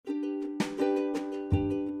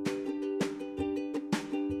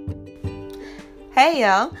Hey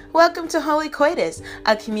y'all, welcome to Holy Coitus,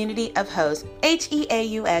 a community of hoes,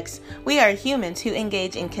 H-E-A-U-X. We are humans who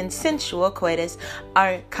engage in consensual coitus,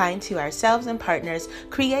 are kind to ourselves and partners,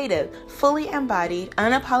 creative, fully embodied,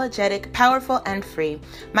 unapologetic, powerful, and free.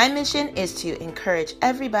 My mission is to encourage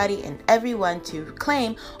everybody and everyone to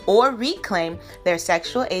claim or reclaim their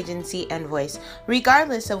sexual agency and voice,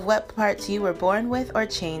 regardless of what parts you were born with or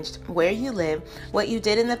changed, where you live, what you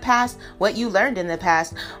did in the past, what you learned in the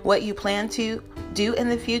past, what you plan to do in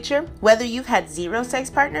the future, whether you've had 0 sex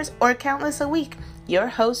partners or countless a week. Your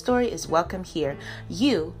hoe story is welcome here.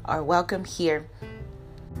 You are welcome here.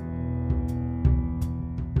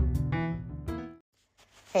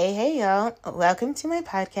 Hey y'all. Welcome to my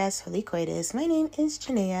podcast, Holy Coitus. My name is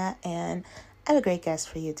Janaea, and I have a great guest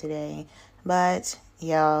for you today. But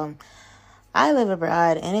y'all, I live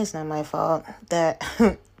abroad, and it's not my fault that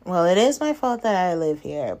well, it is my fault that I live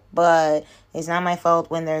here, but it's not my fault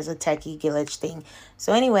when there's a techie glitch thing.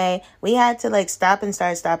 So anyway, we had to stop and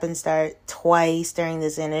start twice during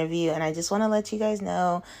this interview, and I just want to let you guys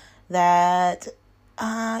know that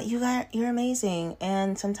you're amazing,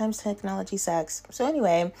 and sometimes technology sucks. So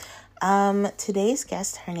anyway, today's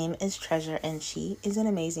guest, her name is Treasure, and she is an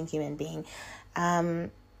amazing human being. You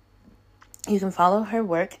can follow her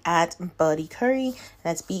work at Bodhi Curry.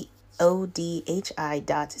 That's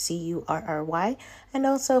BODHI.CURRY, and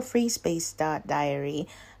also freespace.diary.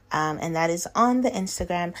 And that is on the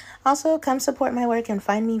Instagram. Also, come support my work and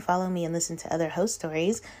find me, follow me, and listen to other host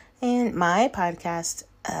stories. And my podcast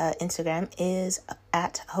Instagram is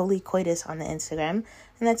at Holy Coitus on the Instagram.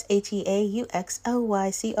 And that's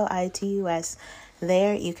HEAUXLYCOITUS.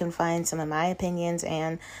 There you can find some of my opinions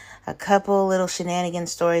and a couple little shenanigan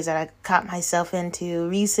stories that I caught myself into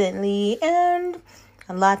recently, and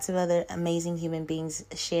lots of other amazing human beings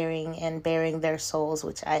sharing and bearing their souls,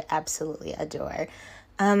 which I absolutely adore.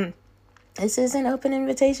 This is an open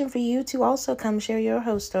invitation for you to also come share your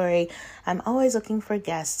hoe story. I'm always looking for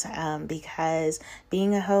guests because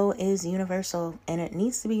being a hoe is universal, and it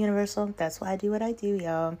needs to be universal. That's why I do what I do,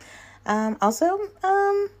 y'all. Also,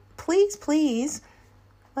 please,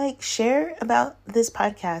 share about this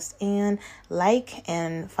podcast and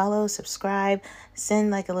and follow, subscribe,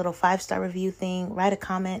 send a little 5-star review thing, write a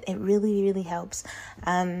comment. It really, really helps.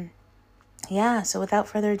 So without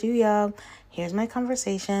further ado, y'all, here's my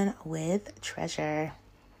conversation with Treasure.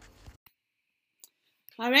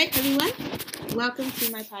 All right, everyone. Welcome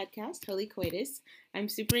to my podcast, Holy Coitus. I'm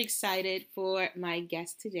super excited for my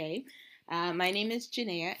guest today. My name is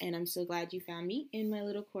Janaea, and I'm so glad you found me in my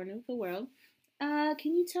little corner of the world.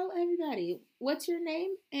 Can you tell everybody what's your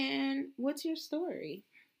name and what's your story?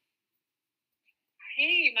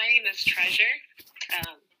 Hey, my name is Treasure.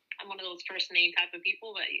 I'm one of those first name type of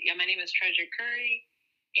people, but yeah, my name is Treasure Curry,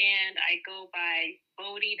 and I go by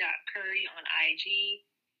Bodhi.Curry on IG.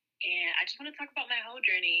 And I just want to talk about my whole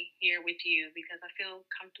journey here with you because I feel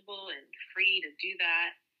comfortable and free to do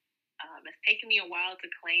that. It's taken me a while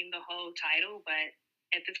to claim the whole title, but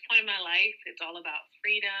at this point in my life, it's all about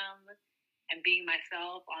freedom and being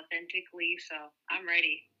myself authentically. So I'm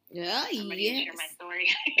ready. Oh, I'm ready to share my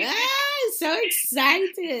story. So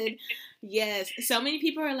excited. Yes. So many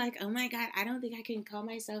people are like, oh my God, I don't think I can call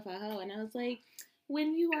myself a hoe. And I was like,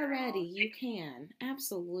 when you are ready, you can.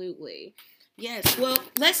 Absolutely. Yes. Well,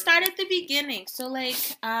 let's start at the beginning. So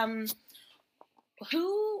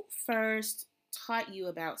who first taught you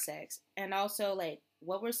about sex? And also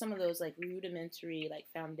what were some of those rudimentary,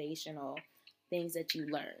 foundational things that you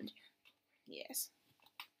learned? Yes.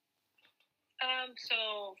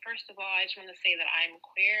 So first of all, I just want to say that I'm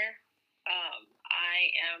queer.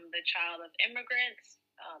 I am the child of immigrants.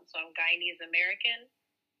 So I'm Guyanese American,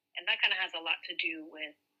 and that kind of has a lot to do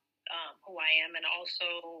with who I am. And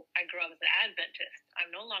also, I grew up as an Adventist.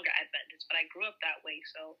 I'm no longer Adventist, but I grew up that way.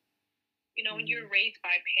 So, when you're raised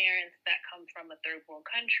by parents that come from a third world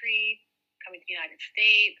country, coming to the United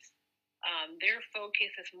States, their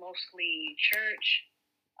focus is mostly church,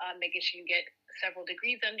 making sure you get several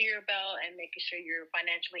degrees under your belt, and making sure you're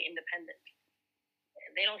financially independent.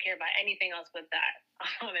 They don't care about anything else but that.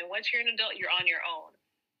 And once you're an adult, you're on your own.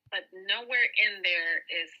 But nowhere in there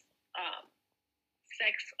is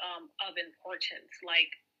sex of importance,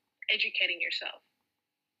 like educating yourself.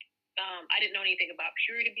 I didn't know anything about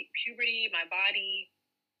puberty, my body.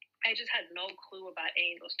 I just had no clue about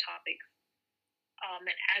any of those topics. And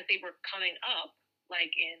as they were coming up,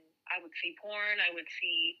 I would see porn, I would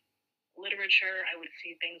see literature, I would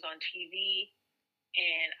see things on TV,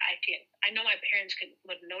 and I know my parents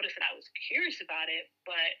would notice that I was curious about it,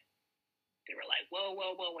 but they were like, whoa,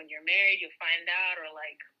 when you're married, you'll find out, or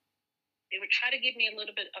they would try to give me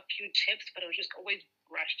a few tips, but it was just always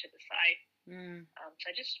brushed to the side. So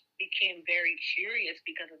I just became very curious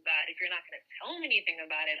because of that. If you're not going to tell me anything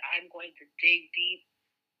about it, I'm going to dig deep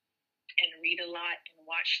and read a lot and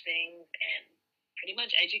watch things and pretty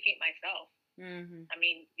much educate myself. I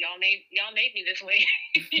mean, y'all made me this way,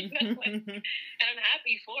 you know, and I'm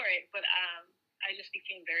happy for it. But I just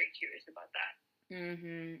became very curious about that.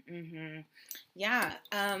 Yeah.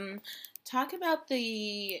 Talk about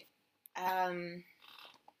the.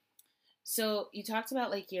 So you talked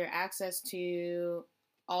about like your access to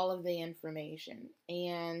all of the information,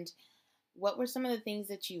 and what were some of the things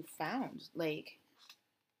that you found? Like,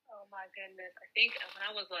 oh my goodness, I think when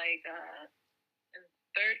I was like in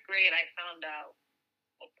third grade, I found out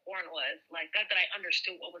what porn was. Like not that I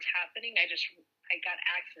understood what was happening, I got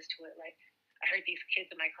access to it. Like I heard these kids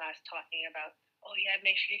in my class talking about, oh yeah,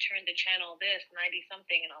 make sure you turn the channel this 90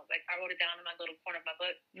 something, and I was like, I wrote it down in my little corner of my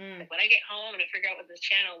book. Like when I get home, I'm gonna figure out what this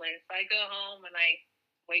channel is. So I go home and I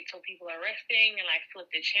wait till people are resting, and I flip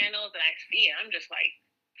the channels and I see it. I'm just like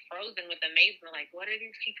frozen with amazement. Like, what are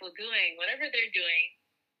these people doing? Whatever they're doing,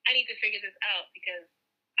 I need to figure this out because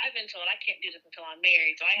I've been told I can't do this until I'm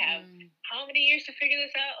married. So I have how many years to figure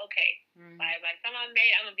this out? Okay, by the time I'm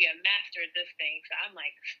married, I'm gonna be a master at this thing. So I'm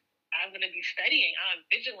like, I'm gonna be studying. I'm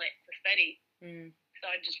vigilant to study. So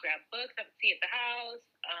I just grab books I would see at the house.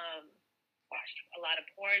 Watched a lot of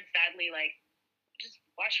porn. Sadly, like just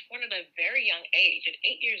watched porn at a very young age. At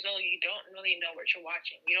 8 years old, you don't really know what you're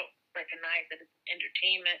watching. You don't recognize that it's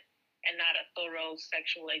entertainment and not a thorough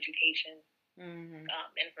sexual education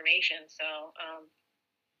information. So I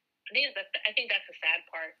think that's the sad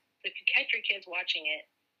part. If you catch your kids watching it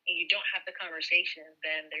and you don't have the conversation,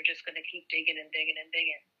 then they're just going to keep digging and digging and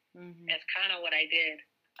digging. That's kind of what I did.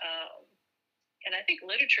 And I think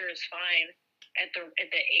literature is fine at the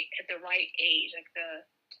right age, like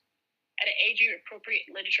at an age appropriate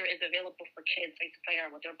literature is available for kids, like to figure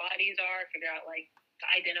out what their bodies are, figure out like to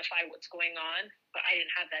identify what's going on. But I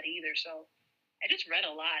didn't have that either, so I just read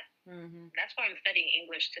a lot. That's why I'm studying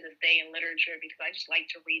English to this day in literature, because I just like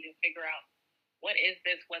to read and figure out what is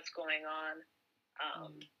this, what's going on.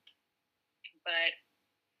 But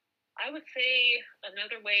I would say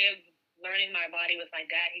another way of learning my body was my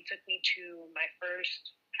dad. He took me to my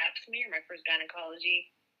first pap smear, my first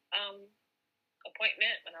gynecology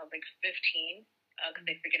appointment when I was like 15, because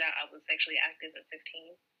they figured out I was sexually active at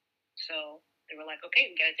 15. So they were like, okay,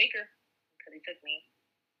 we gotta take her, because he took me.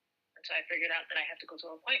 And so I figured out that I have to go to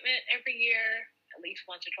an appointment every year, at least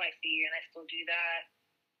once or twice a year, and I still do that.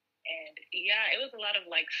 And yeah, it was a lot of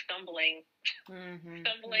like stumbling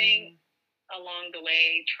along the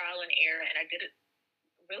way, trial and error, and I did it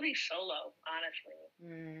really solo, honestly.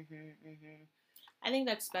 I think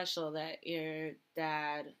that's special that your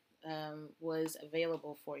dad was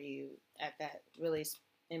available for you at that really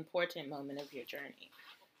important moment of your journey.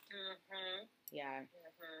 Yeah.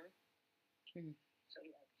 So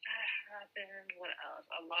yeah, that happened. What else?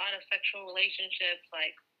 A lot of sexual relationships.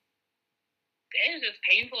 Like, it was just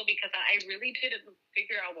painful because I really didn't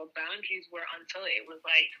figure out what boundaries were until it was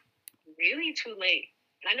like really too late.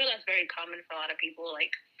 And I know that's very common for a lot of people.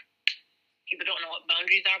 Like, people don't know what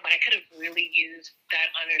boundaries are, but I could have really used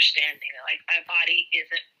that understanding. Like, my body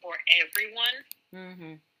isn't for everyone.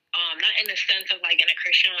 Not in the sense of like in a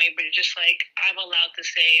Christian way, but just like I'm allowed to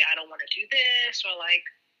say I don't want to do this, or like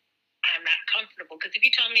I'm not comfortable. Because if you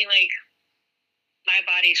tell me like my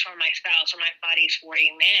body's for my spouse or my body's for a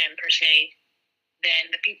man per se, then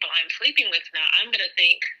the people I'm sleeping with now, I'm gonna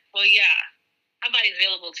think, well, yeah, my body's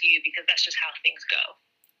available to you because that's just how things go.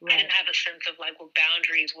 Right. I didn't have a sense of like what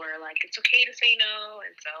boundaries were. Like it's okay to say no,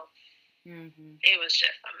 and so it was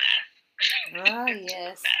just a mess. Oh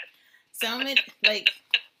yes, so many like.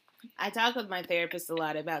 I talk with my therapist a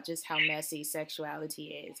lot about just how messy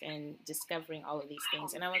sexuality is and discovering all of these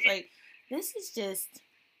things. And I was like, this is just,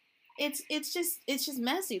 it's just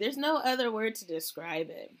messy. There's no other word to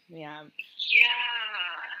describe it. Yeah.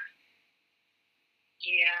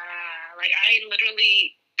 Like I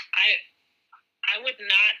literally, I would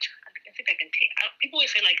not, I think I can take, people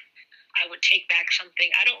always say like, I would take back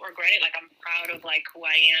something. I don't regret it. Like I'm proud of like who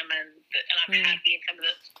I am, and I'm happy. And some of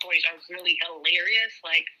the stories are really hilarious.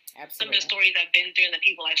 Like some of the stories I've been through and the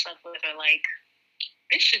people I've slept with are like,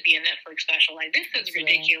 this should be a Netflix special. Like this is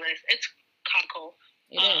ridiculous. It's comical.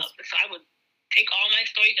 It is. So I would take all my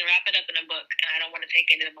stories and wrap it up in a book, and I don't want to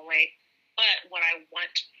take any of them away. But what I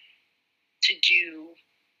want to do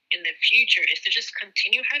in the future is to just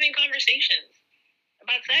continue having conversations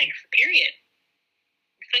about sex. Period.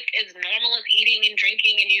 Like as normal as eating and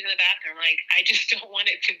drinking and using the bathroom. Like I just don't want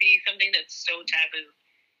it to be something that's so taboo,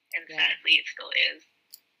 and sadly it still is.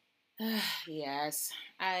 Yes,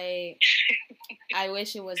 I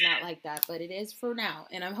wish it was not like that, but it is for now,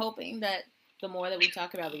 and I'm hoping that the more that we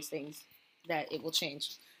talk about these things, that it will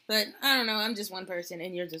change. But I don't know. I'm just one person,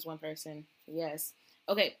 and you're just one person. Yes.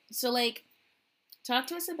 Okay. So, like, talk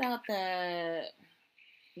to us about the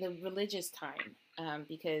religious time,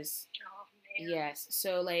 because Oh man. yes.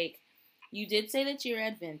 So, like, you did say that you're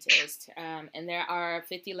Adventist, and there are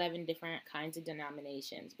 50, 11 different kinds of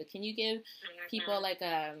denominations. But can you give people like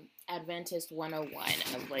a Adventist 101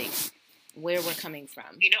 of like where we're coming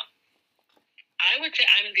from? You know, I would say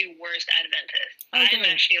I'm the worst Adventist. Oh, I'm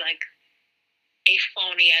great. actually like a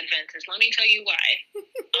phony Adventist. Let me tell you why.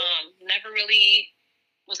 Never really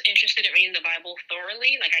was interested in reading the Bible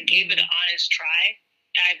thoroughly. Like, I gave it an honest try.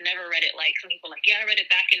 I've never read it like some people like, yeah, I read it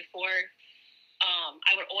back and forth.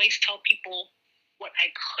 I would always tell people what I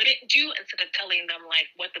couldn't do instead of telling them like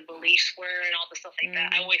what the beliefs were and all the stuff like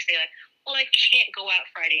that. I always say like, well, I can't go out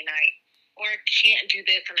Friday night, or I can't do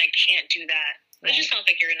this and I can't do that. It just sounds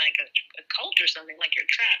like you're in like a cult or something, like you're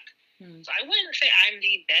trapped. So I wouldn't say I'm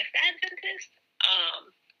the best Adventist.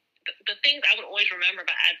 The things I would always remember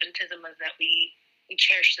about Adventism is that we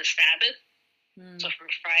cherish the Sabbath. So from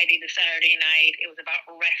Friday to Saturday night, it was about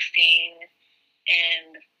resting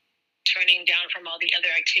and turning down from all the other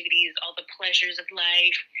activities, all the pleasures of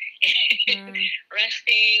life,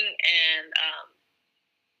 resting, and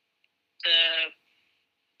the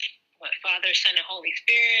Father, Son, and Holy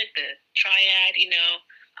Spirit, the triad,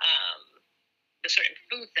 the certain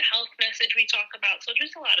foods, the health message we talk about. So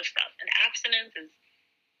just a lot of stuff. And abstinence is,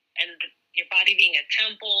 and your body being a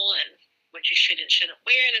temple, and what you should and shouldn't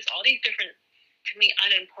wear. There's all these different, to me,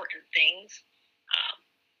 unimportant things.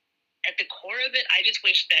 At the core of it, I just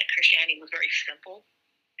wish that Christianity was very simple.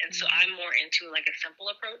 And so I'm more into like a simple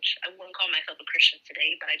approach. I wouldn't call myself a Christian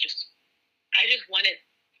today, but I just wanted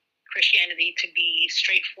Christianity to be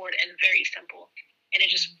straightforward and very simple. And it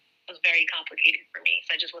just was very complicated for me.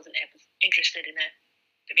 So I just wasn't interested in it,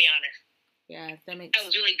 to be honest. Yeah, that makes... I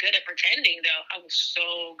was really good at pretending, though. I was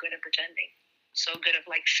so good at pretending. So good at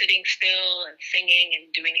like sitting still and singing and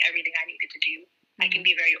doing everything I needed to do. I can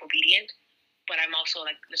be very obedient, but I'm also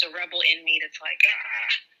like, there's a rebel in me that's like,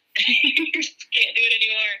 just can't do it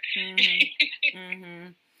anymore.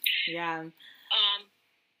 Yeah.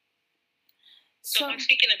 So I'm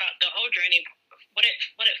speaking about the whole journey. What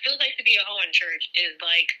it feels like to be a hoe in church is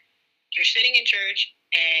like you're sitting in church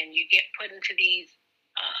and you get put into these.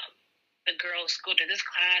 The girls go to this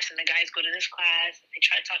class and the guys go to this class, and they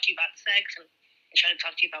try to talk to you about sex, and they try to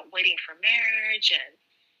talk to you about waiting for marriage and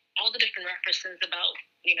all the different references about,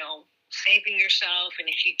 saving yourself. And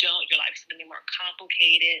if you don't, your life's going to be more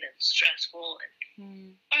complicated and stressful.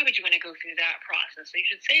 And why would you want to go through that process? So you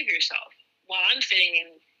should save yourself. While I'm sitting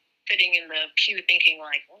in the pew thinking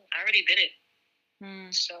like, well, I already did it.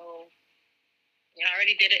 So, I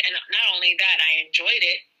already did it. And not only that, I enjoyed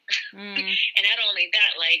it. And not only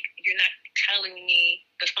that, like, you're not telling me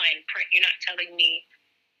the fine print. You're not telling me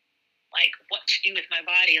like what to do with my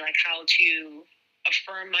body, like how to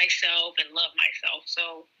affirm myself and love myself.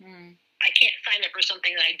 So I can't sign up for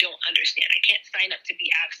something that I don't understand. I can't sign up to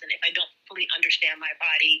be abstinent if I don't fully understand my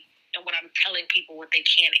body and what I'm telling people what they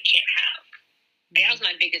can and can't have. Like, that was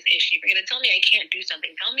my biggest issue. If you're going to tell me I can't do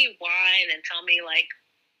something, tell me why, and then tell me like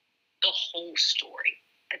the whole story,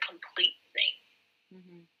 the complete thing.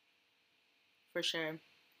 For sure.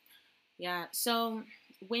 Yeah. So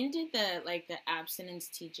when did the abstinence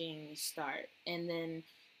teaching start? And then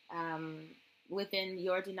within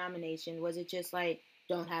your denomination, was it just like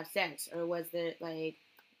don't have sex, or was it like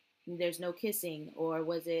there's no kissing, or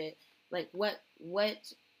was it like what were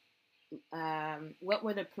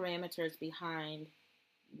the parameters behind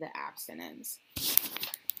the abstinence?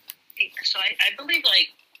 So I believe, like,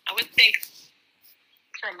 I would think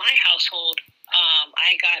for my household,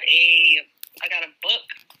 I got a book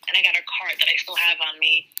and I got a card that I still have on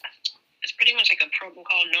me. It's pretty much like a program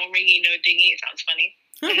called No Ringy, No Dingy. It sounds funny.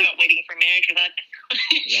 It's about waiting for marriage without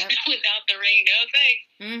without the ring, no sex.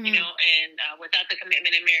 And without the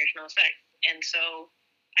commitment in marriage, no sex. And so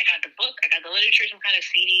I got the book, I got the literature, some kind of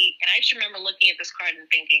CD, and I just remember looking at this card and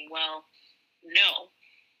thinking, well, no,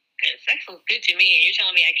 because sex looks good to me, and you're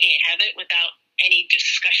telling me I can't have it without any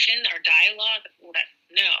discussion or dialogue? Well,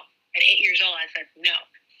 no. At 8 years old, I said no.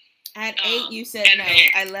 At 8, you said no.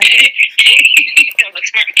 I love it. I'm a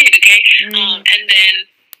smart kid, okay? And then,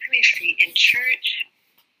 let me see, in church,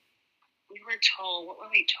 we were told, what were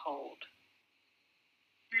we told?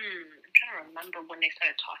 I'm trying to remember when they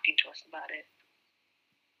started talking to us about it.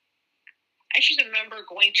 I just remember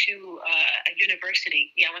going to a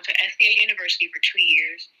university. Yeah, I went to SCA University for 2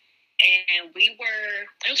 years, and it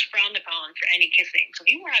was frowned upon for any kissing. So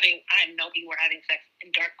I know people were having sex in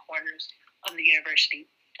dark corners of the university.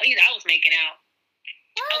 Oh, yeah, I was making out.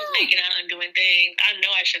 I was making out and doing things I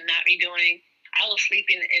know I should not be doing. I was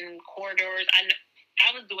sleeping in corridors. I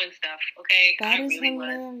was doing stuff, okay? That I is really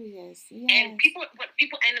hilarious. was. Yes. And what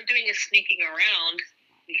people end up doing is sneaking around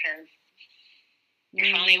because you're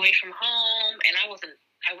finally away from home. And I was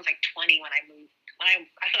like 20 when I moved. I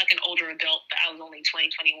felt like an older adult, but I was only 20,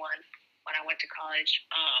 21 when I went to college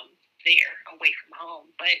there, away from home.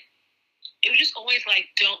 But it was just always like,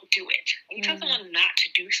 don't do it. When you tell someone not to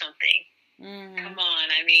do something, come on,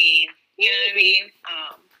 I mean, you know what I mean?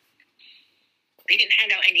 They didn't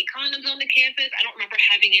hand out any condoms on the campus. I don't remember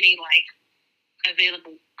having any, like,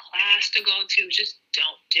 available class to go to. Just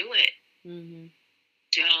don't do it.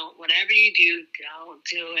 Don't. Whatever you do, don't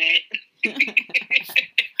do it.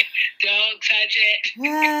 Don't touch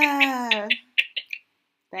it.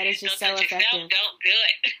 That is just so effective. Don't do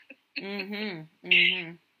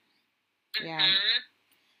it. Yeah.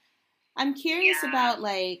 I'm curious about,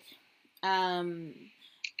 like,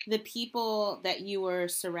 the people that you were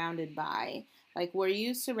surrounded by. Like, were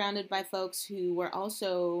you surrounded by folks who were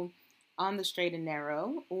also on the straight and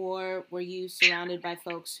narrow, or were you surrounded by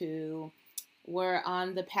folks who were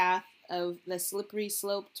on the path of the slippery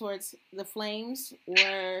slope towards the flames,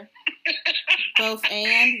 or both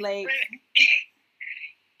and, like...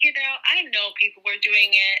 You know, I know people were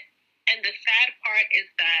doing it, and the sad part is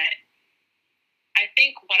that I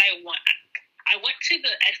think what I went to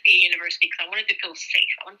the SBA university because I wanted to feel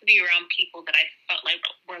safe. I wanted to be around people that I felt like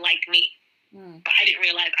were like me. But I didn't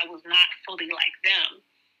realize I was not fully like them.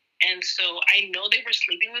 And so I know they were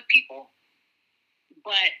sleeping with people,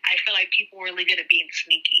 but I feel like people were really good at being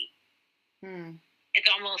sneaky.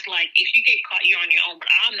 It's almost like if you get caught, you're on your own,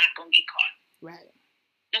 but I'm not going to get caught. Right.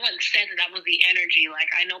 No one said that was the energy.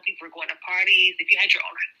 Like, I know people were going to parties. If you had your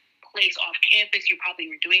own place off campus, you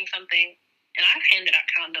probably were doing something. And I've handed out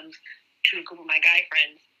condoms to a group of my guy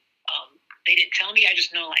friends. They didn't tell me. I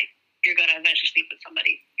just know, like, you're going to eventually sleep with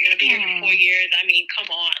somebody. You're going to be here for 4 years. I mean, come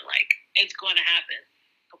on. Like, it's going to happen.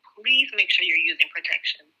 So please make sure you're using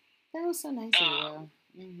protection. That was so nice of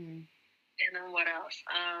you. And then what else?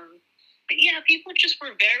 But yeah, people just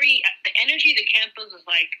were the energy of the campus was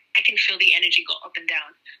like, I can feel the energy go up and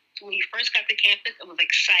down. So when you first got to campus, it was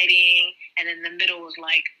exciting. And then the middle was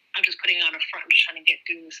like, I'm just putting on a front. I'm just trying to get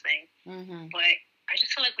through this thing. But I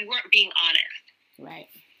just feel like we weren't being honest. Right.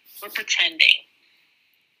 We're pretending.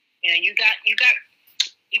 You know, you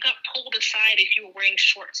got pulled aside if you were wearing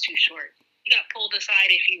shorts too short. You got pulled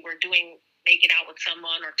aside if you were making out with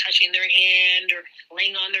someone or touching their hand or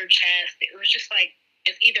laying on their chest. It was just like,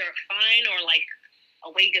 it's either a fine or like a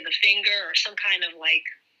wave of the finger or some kind of like,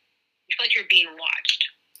 you feel like you're being watched.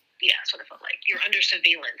 Yeah, that's what it felt like. You're under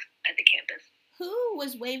surveillance at the campus. Who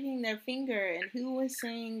was waving their finger and who was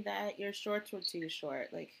saying that your shorts were too short?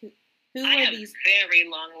 Like, who I have very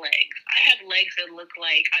long legs. I have legs that look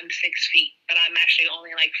like I'm 6 feet, but I'm actually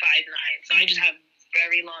only like 5'9". So I just have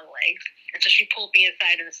very long legs. And so she pulled me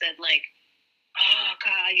aside and said, like, oh,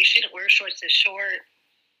 God, you shouldn't wear shorts this short.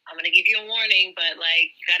 I'm going to give you a warning, but,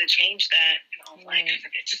 like, you got to change that. And I was like,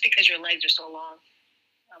 it's just because your legs are so long.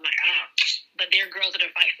 I'm like, But there are girls that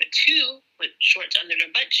are 5'2" with shorts under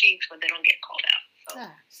their butt cheeks, but they don't get called out.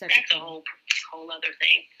 So that's a whole other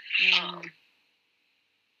thing.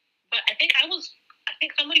 But I think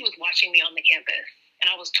somebody was watching me on the campus, and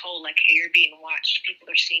I was told, like, hey, you're being watched. People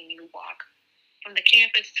are seeing you walk from the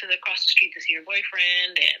campus to across the street to see your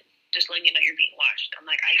boyfriend, and just letting you know you're being watched. I'm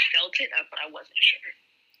like, I felt it, but I wasn't sure.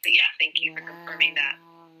 But yeah, thank you for confirming that.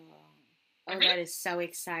 Oh, that is so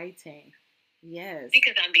exciting. Yes.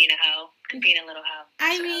 Because I'm being a hoe. I'm being a little hoe.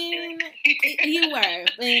 I mean, you were, and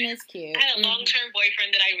it's cute. I had a long-term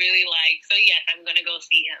boyfriend that I really liked, so yes, I'm going to go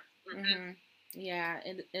see him. Yeah,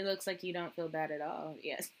 it looks like you don't feel bad at all.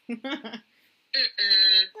 Yes.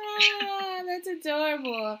 That's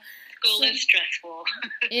adorable. School is stressful.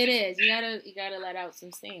 It is. You gotta let out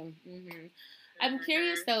some steam. I'm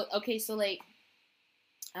curious though. Okay, so like,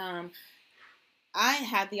 I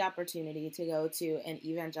had the opportunity to go to an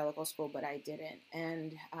evangelical school, but I didn't.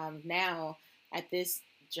 And now at this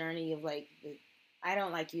journey of like, I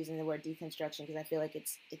don't like using the word deconstruction because I feel like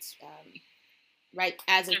it's right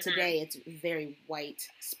as of today, it's very white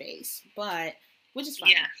space, but which is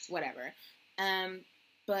fine, whatever.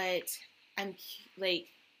 But I'm like,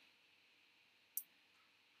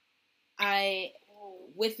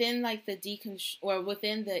 within like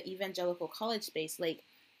within the evangelical college space, like,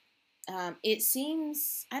 it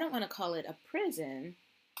seems, I don't want to call it a prison,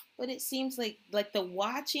 but it seems like the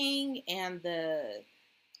watching and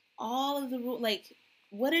all of the like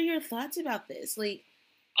what are your thoughts about this? Like,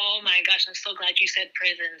 oh my gosh, I'm so glad you said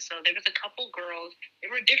prison. So there was a couple girls.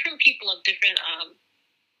 There were different people of different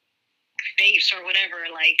faiths or whatever.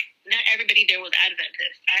 Like, not everybody there was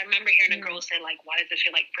Adventist. I remember hearing a girl say, like, why does it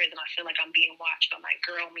feel like prison? I feel like I'm being watched. I'm like,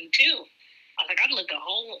 girl, me too. I was like, I've lived a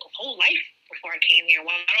whole life before I came here.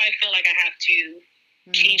 Why do I feel like I have to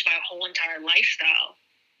change my whole entire lifestyle?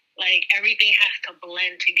 Like, everything has to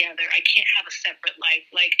blend together. I can't have a separate life.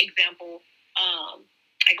 Like, example,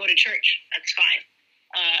 I go to church. That's fine.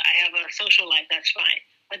 I have a social life. That's fine.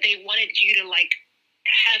 But they wanted you to, like,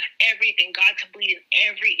 have everything, God to bleed in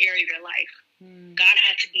every area of your life. God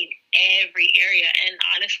had to be in every area. And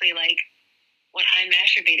honestly, like, when I'm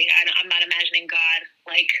masturbating, I'm not imagining God,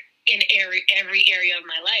 like, in every area of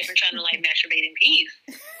my life. I'm trying to, like, masturbate in peace.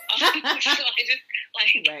 So I just,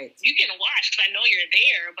 like, right. You can watch because I know you're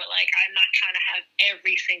there, but, like, I'm not trying to have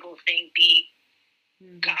every single thing be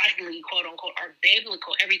godly, quote unquote, or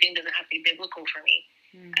biblical. Everything doesn't have to be biblical for me.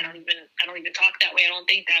 I don't even talk that way. I don't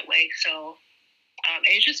think that way. So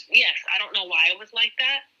it's just, yes, I don't know why it was like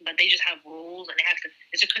that, but they just have rules and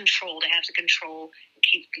it's a control. They have to control and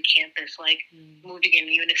keep the campus, like, moving in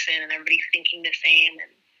unison and everybody thinking the same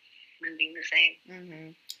and moving the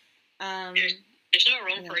same. There's no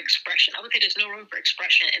room for expression. I would say there's no room for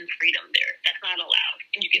expression and freedom there. That's not allowed,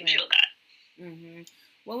 and you can feel that.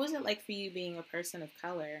 What was it like for you being a person of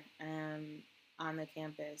color on the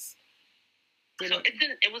campus? It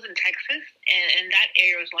was in Texas, and that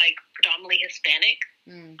area was, like, predominantly Hispanic.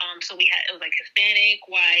 So it was, like, Hispanic,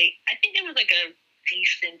 white. I think there was, like, a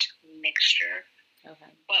decent mixture. Okay.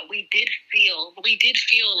 But we did feel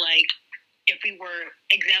like if we were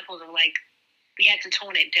examples of, like, we had to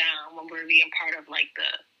tone it down when we were being part of, like,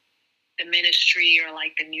 the ministry or,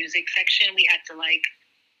 like, the music section. We had to, like,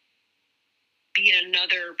 be in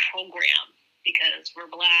another program because we're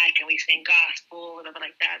Black and we sing gospel, whatever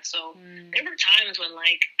like that. So there were times when,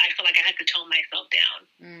 like, I felt like I had to tone myself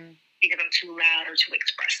down because I'm too loud or too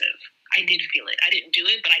expressive. I did feel it. I didn't do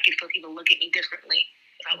it, but I could feel people look at me differently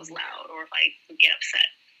if I was loud or if I would get upset.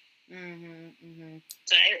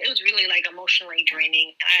 So it was really, like, emotionally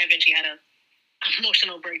draining. I eventually had an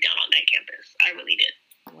emotional breakdown on that campus. I really did.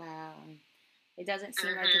 Wow. It doesn't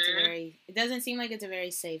seem like it's a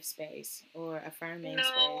very safe space or affirming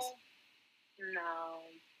space. No.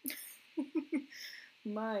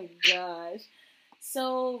 My gosh.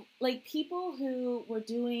 So, like, people who were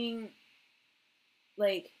doing,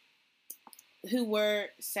 like, who were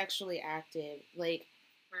sexually active, like,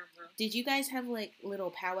 did you guys have, like,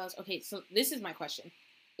 little powwows? Okay, so this is my question.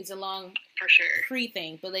 It's a long for sure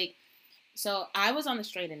pre-thing, but, like, so I was on the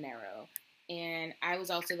straight and narrow, and I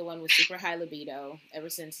was also the one with super high libido ever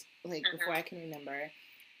since, like, before I can remember.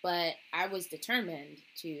 But I was determined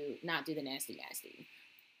to not do the nasty.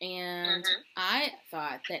 And I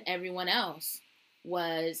thought that everyone else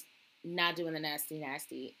was not doing the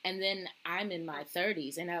nasty. And then I'm in my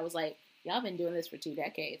 30s, and I was like, y'all been doing this for 2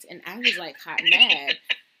 decades. And I was, like, hot and mad.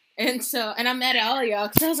 And I'm mad at all of y'all,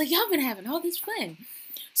 because I was like, y'all been having all this fun.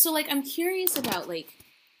 So, like, I'm curious about, like,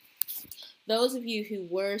 those of you who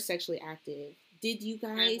were sexually active, did you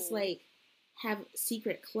guys, like, have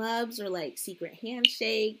secret clubs or, like, secret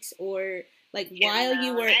handshakes or, like, while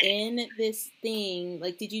you were in this thing,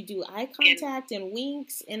 like, did you do eye contact and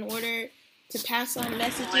winks in order to pass on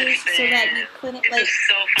messages so that you couldn't, like... It's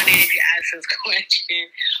so funny that you asked this question.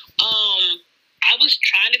 I was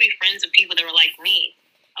trying to be friends with people that were like me.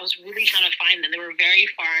 I was really trying to find them. They were very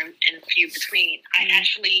far and few between. I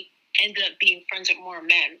actually ended up being friends with more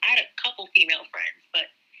men. I had a couple female friends, but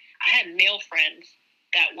I had male friends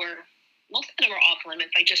that were, most of them were off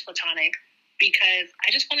limits, like just platonic, because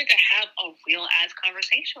I just wanted to have a real ass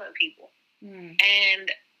conversation with people. And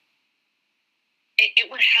it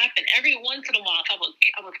would happen every once in a while. I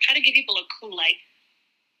would try to give people a clue, like,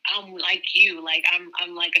 I'm like you, like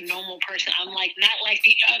I'm like a normal person. I'm like not like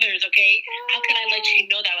the others, okay? How can I let you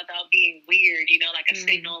know that without being weird? You know, like a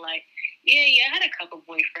signal, like, yeah, I had a couple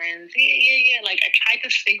boyfriends. Yeah. Like, I tried to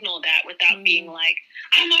signal that without being like,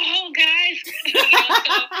 I'm a hoe, guys. You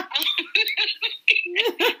know,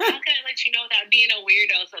 so, how can I let you know without being a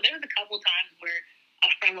weirdo? So there was a couple times where a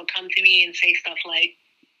friend would come to me and say stuff like,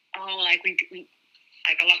 oh, like we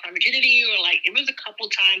like I lost my virginity, or like it was a couple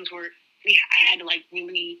times where I had to, like,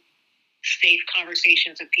 really safe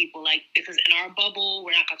conversations with people. Like, this is in our bubble.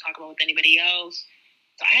 We're not going to talk about it with anybody else.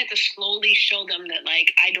 So I had to slowly show them that,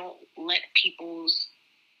 like, I don't let people's,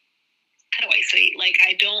 how do I say, like,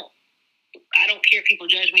 I don't care if people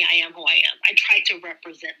judge me. I am who I am. I tried to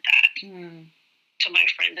represent that to my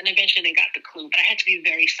friends. And eventually they got the clue. But I had to be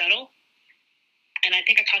very subtle. And I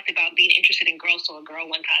think I talked about being interested in girls to a girl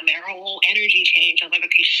one time, and her whole energy changed. I was like,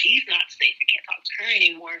 okay, she's not safe. I can't talk to her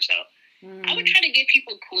anymore. So I would try to give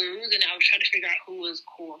people clues, and I would try to figure out who was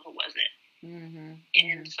cool and who wasn't.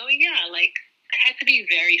 And so, yeah, like, I had to be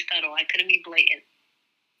very subtle. I couldn't be blatant.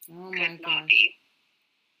 Oh my God.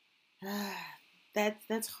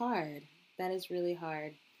 That's hard. That is really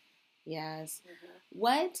hard. Yes.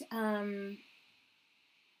 What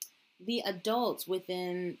the adults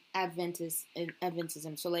within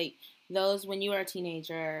Adventism, so like those when you were a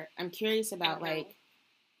teenager, I'm curious about like,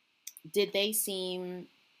 did they seem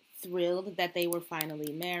thrilled that they were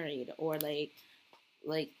finally married, or like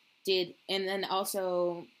did, and then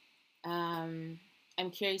also I'm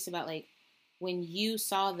curious about like, when you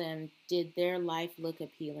saw them, did their life look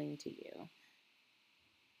appealing to you?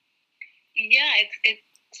 Yeah, it's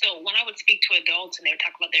so when I would speak to adults and they would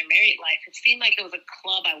talk about their married life, it seemed like it was a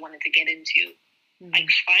club I wanted to get into. Like,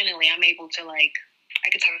 finally, I'm able to, like, I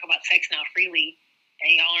could talk about sex now freely,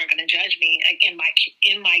 and y'all aren't gonna judge me. Like, in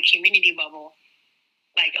my community bubble,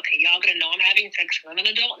 like, okay, y'all gonna know I'm having sex because I'm an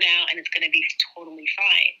adult now, and it's gonna be totally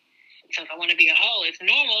fine. So if I want to be a hoe, it's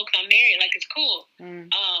normal because I'm married. Like, it's cool.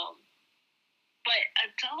 But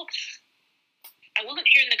adults, I wasn't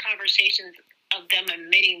hearing the conversations of them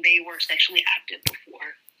admitting they were sexually active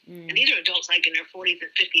before. And these are adults like in their 40s and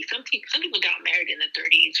 50s. Some people got married in the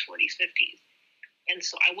 30s, 40s, 50s. And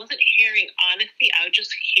so I wasn't hearing honesty. I was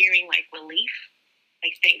just hearing like relief.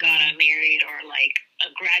 Like, thank God I'm married, or like a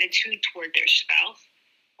gratitude toward their spouse.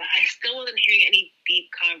 But I still wasn't hearing any deep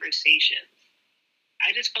conversations.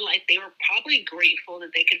 I just felt like they were probably grateful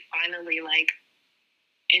that they could finally like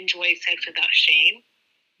enjoy sex without shame.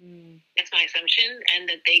 That's my assumption, and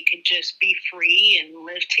that they could just be free and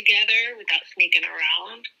live together without sneaking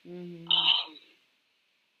around.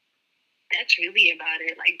 That's really about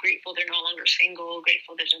it. Like, grateful they're no longer single,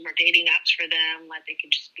 grateful there's no more dating apps for them, like they could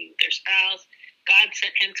just be with their spouse. God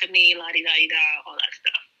sent him to me, la-di-da-di-da, all that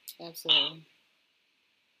stuff. Absolutely.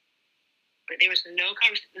 But there was no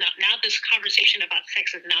conversation. Now this conversation about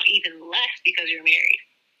sex is now even less because you're married.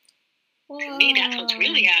 To me, that's what's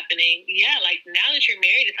really happening. Yeah, like, now that you're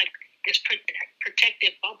married, it's like this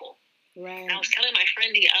protective bubble. Right. And I was telling my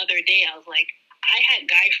friend the other day, I was like, I had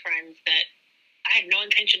guy friends that I had no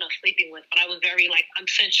intention of sleeping with, but I was very, like, I'm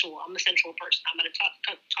sensual. I'm a sensual person. I'm going to talk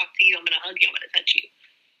to you. I'm going to hug you. I'm going to touch you.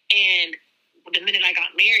 And the minute I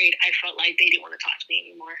got married, I felt like they didn't want to talk to me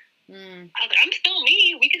anymore. I was like, I'm still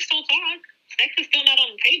me. We can still talk. Sex is still not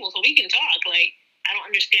on the table, so we can talk. Like, I don't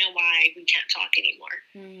understand why we can't talk anymore.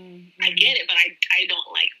 I get it, but I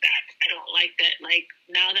don't like that. I don't like that. Like,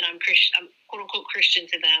 now that I'm Christian, I'm quote unquote Christian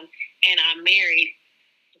to them, and I'm married,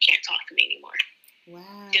 you can't talk to me anymore.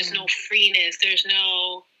 Wow. There's no freeness. There's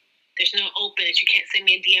no openness. You can't send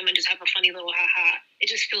me a DM and just have a funny little haha. It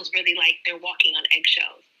just feels really like they're walking on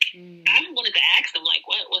eggshells. I wanted to ask them, like,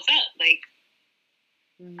 what's up? Like,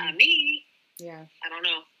 me. Yeah. I don't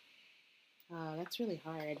know. Oh, that's really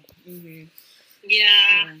hard.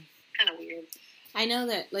 Yeah. Kind of weird. I know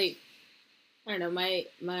that, like, I don't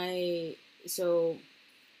know, so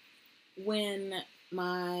when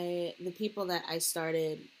the people that I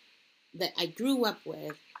grew up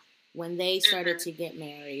with, when they started to get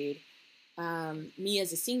married, me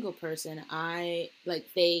as a single person,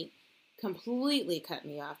 they completely cut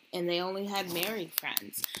me off, and they only had married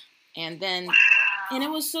friends. And then, and it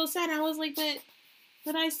was so sad. I was like,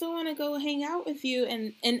 but I still want to go hang out with you.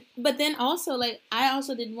 But then also, like, I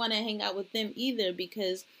also didn't want to hang out with them either,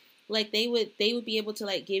 because like they would be able to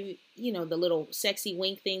like give, you know, the little sexy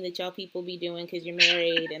wink thing that y'all people be doing because you're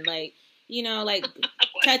married, and like, you know, like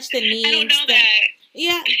touch the knee. I don't know that.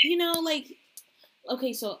 Yeah, you know, like,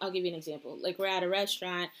 okay, so I'll give you an example. Like, we're at a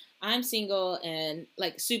restaurant, I'm single and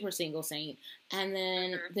like super single saint, and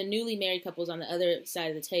then the newly married couple's on the other side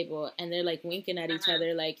of the table, and they're like winking at each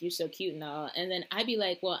other like, you're so cute and all, and then I'd be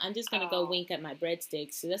like, well, I'm just gonna go wink at my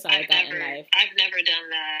breadsticks, so that's all I got in life. I've never done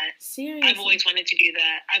that. Seriously? I've always wanted to do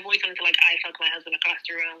that. I've always wanted to, like, eye fuck my husband across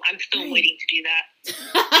the room. I'm still waiting to do that.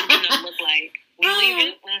 What does that look like? We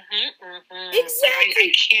leaving? Exactly.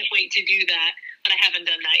 I can't wait to do that. But I haven't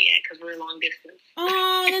done that yet because we're long distance.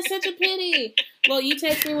 Oh, that's such a pity. Well, you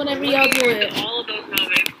text me whenever y'all do it. All of those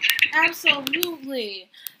moments. Absolutely.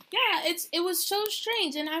 Yeah, it was so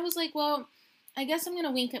strange. And I was like, well, I guess I'm going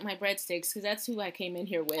to wink at my breadsticks because that's who I came in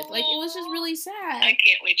here with. Like, it was just really sad. I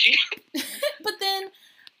can't wait you. But then,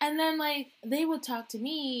 like, they would talk to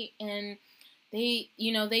me, and they,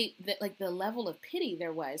 you know, like, the level of pity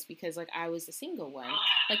there was, because, like, I was the single one.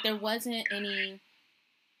 Like, there wasn't any,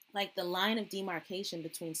 like, the line of demarcation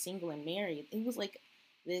between single and married. It was, like,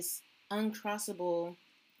 this uncrossable,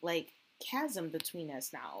 like, chasm between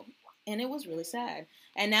us now. And it was really sad.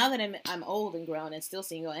 And now that I'm old and grown and still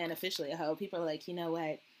single and officially a hoe, people are like, you know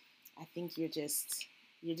what? I think you're just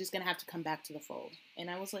gonna have to come back to the fold. And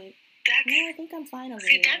I was like, no, I think I'm fine over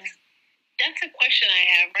here. That's a question I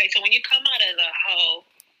have, right? So when you come out as a hoe,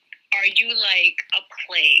 are you like a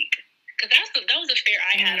plague? Because that was a fear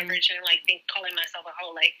I had originally, like calling myself a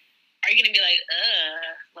hoe. Like, are you gonna be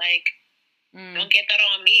like, don't get that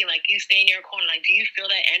on me? Like, you stay in your corner. Like, do you feel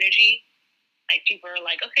that energy? Like, people are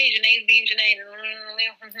like, okay, Janae's being Janae,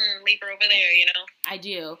 leave her over there, you know? I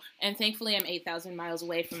do. And thankfully, I'm 8,000 miles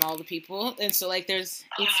away from all the people. And so, like, it's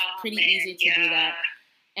pretty easy to do that.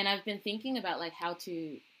 And I've been thinking about, like, how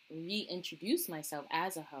to reintroduce myself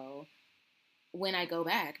as a hoe when I go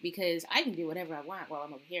back, because I can do whatever I want while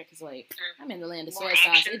I'm over here, because, like, I'm in the land of soy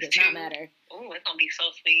sauce. It does not matter. Oh, it's going to be so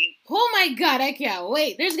sweet. Oh, my God, I can't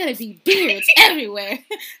wait. There's going to be beards everywhere.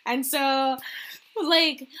 And so,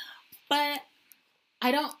 like, but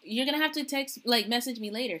you're going to have to message me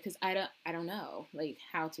later, because I don't know, like,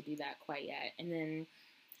 how to do that quite yet. And then,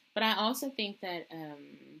 but I also think that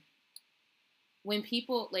when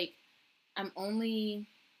people, like, I'm only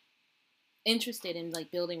interested in, like,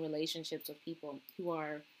 building relationships with people who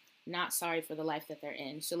are not sorry for the life that they're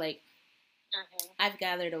in. So, like, I've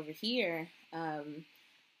gathered over here,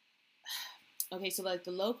 okay, so, like, the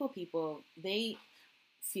local people, they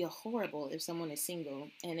feel horrible if someone is single,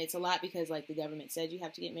 and it's a lot because, like, the government said you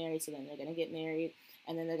have to get married, so then they're gonna get married,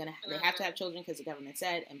 and then they have to have children because the government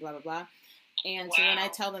said, and blah blah blah. And so when I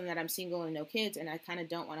tell them that I'm single and no kids, and I kind of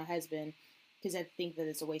don't want a husband because I think that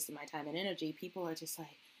it's a waste of my time and energy, people are just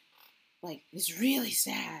like, it's really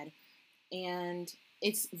sad. And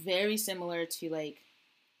it's very similar to, like,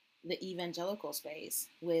 the evangelical space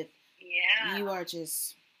with,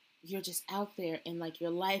 you're just out there, and, like,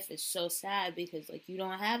 your life is so sad because, like, you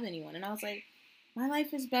don't have anyone. And I was like, my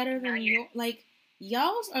life is better than yours. Like,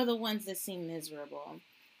 y'all's are the ones that seem miserable.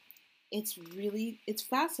 It's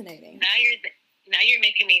fascinating. Now you're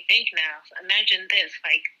making me think now. So imagine this,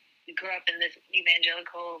 like, we grew up in this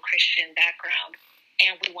evangelical Christian background,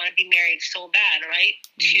 and we want to be married so bad, right?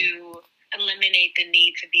 To eliminate the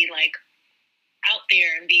need to be, like, out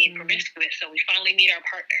there and being promiscuous. So we finally meet our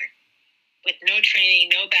partner with no training,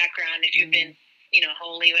 no background, if you've been, you know,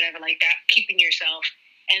 holy, whatever, like that, keeping yourself.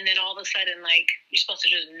 And then all of a sudden, like, you're supposed to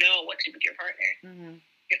just know what to do with your partner.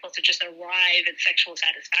 You're supposed to just arrive at sexual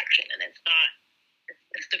satisfaction, and it's not.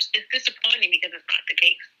 It's disappointing because it's not the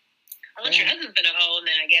case. Unless your husband's been a hoe, and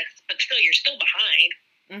then I guess, but still, you're still behind.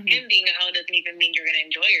 Him being a hoe doesn't even mean you're going to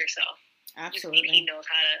enjoy yourself. Absolutely. Just mean he knows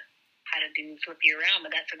how to flip you around, but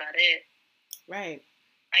that's about it. Right.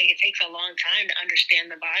 Like, it takes a long time to understand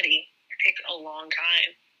the body. It takes a long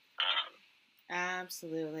time.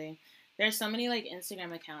 Absolutely. There's so many, like,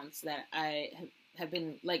 Instagram accounts that I have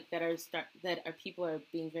been, like, that are people are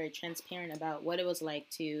being very transparent about what it was like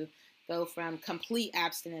to go from complete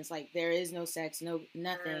abstinence, like, there is no sex, no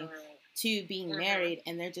nothing, to being married,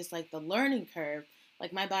 and they're just like, the learning curve,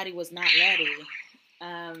 like, my body was not ready,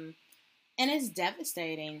 and it's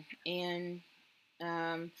devastating. And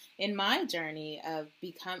in my journey of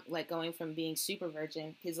going from being super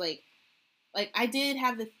virgin, because like I did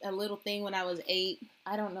have a little thing when I was 8.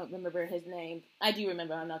 I don't remember his name. I do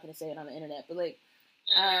remember. I'm not going to say it on the internet, but like,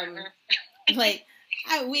 like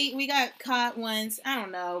we got caught once. I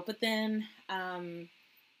don't know, but then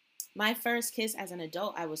my first kiss as an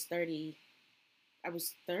adult, I was 30. I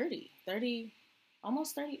was 30,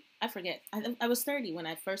 almost 30. I forget. I was 30 when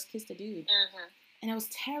I first kissed a dude, and I was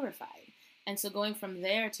terrified. And so going from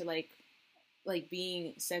there to like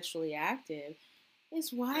being sexually active,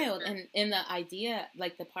 it's wild. And the idea,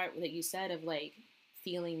 like the part that you said of like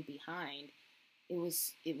feeling behind, it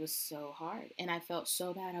was so hard, and I felt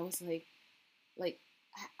so bad. I was like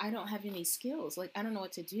I don't have any skills. Like, I don't know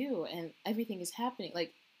what to do, and everything is happening.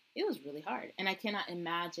 Like, it was really hard, and I cannot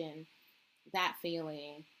imagine that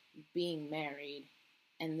feeling, being married,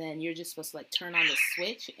 and then you're just supposed to like turn on the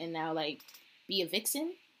switch and now like be a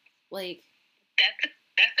vixen. Like,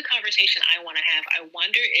 that's the conversation I want to have. I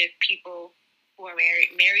wonder if people who are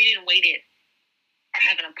married and waited are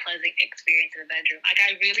having a pleasant experience in the bedroom. Like,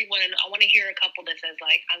 I really want to hear a couple that says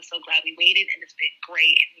like, I'm so glad we waited and it's been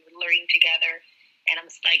great and we were learning together. And I'm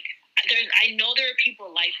like, I know there are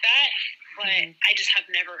people like that, but I just have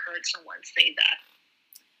never heard someone say that.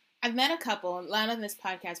 I've met a couple, not on this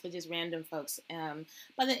podcast, but just random folks.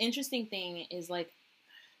 But the interesting thing is like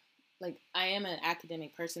I am an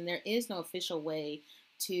academic person. There is no official way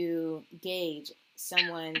to gauge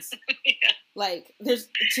someone's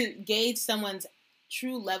to gauge someone's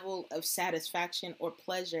true level of satisfaction or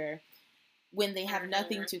pleasure when they have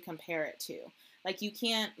nothing to compare it to. Like, you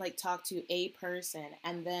can't, like, talk to a person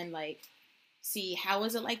and then, like, see how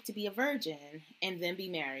is it like to be a virgin and then be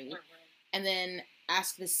married, and then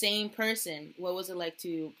ask the same person what was it like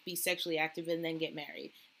to be sexually active and then get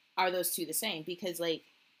married. Are those two the same? Because, like,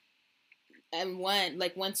 and one,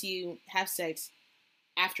 like, once you have sex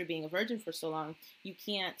after being a virgin for so long, you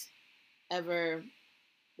can't ever,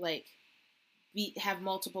 like, have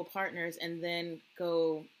multiple partners and then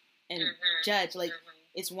go and judge. Like,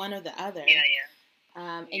 it's one or the other.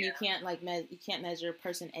 And you can't, like, you can't measure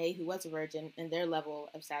person A who was a virgin and their level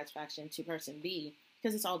of satisfaction to person B,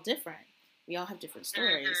 because it's all different. We all have different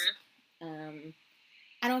stories.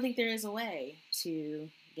 I don't think there is a way to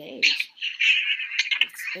gauge.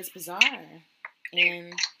 It's bizarre.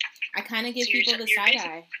 And I kind of give people the side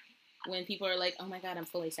eye when people are like, oh my God, I'm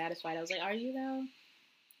fully satisfied. I was like, are you though?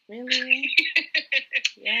 Really?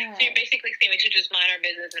 Yeah. So you're basically saying we should just mind our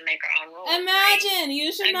business and make our own rules. Imagine, right?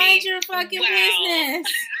 you should mind your fucking business.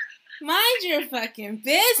 Mind your fucking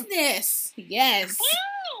business. Yes.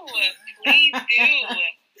 Woo! Please do.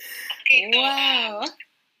 Okay, so, wow.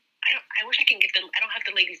 I wish I can get I don't have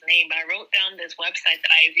the lady's name, but I wrote down this website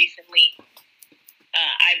that I recently,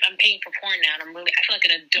 I'm paying for porn now, and I feel like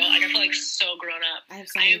an adult. I feel like so grown up. I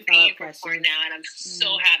am paying for porn now, and I'm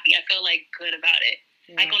so happy. I feel like good about it.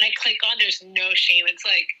 Yeah. Like, when I click on, there's no shame. It's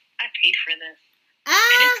like, I paid for this.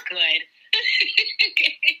 And it's good.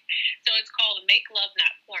 Okay. So it's called Make Love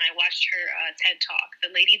Not Porn. I watched her TED Talk.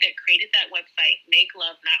 The lady that created that website, Make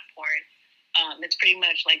Love Not Porn, it's pretty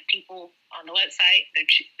much like people on the website,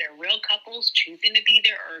 they're real couples choosing to be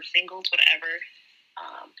there, or singles, whatever.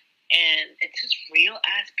 And it's just real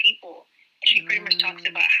ass people. And she pretty much talks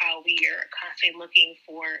about how we are constantly looking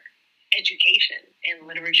for education in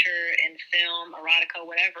literature and film, erotica,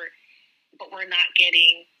 whatever, but we're not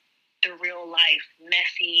getting the real life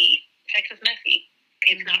messy. Sex is messy.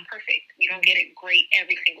 It's not perfect. You don't get it great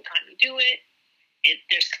every single time you do it.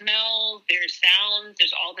 There's smells, there's sounds,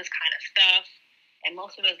 there's all this kind of stuff, and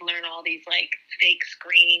most of us learn all these like fake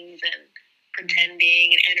screams and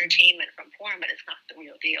pretending and entertainment from porn, but it's not the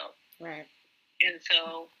real deal. Right. And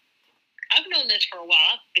so I've known this for a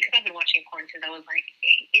while because I've been watching porn since I was like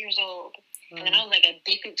 8 years old. And then I was like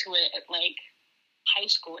addicted to it at like high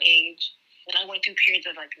school age. And I went through periods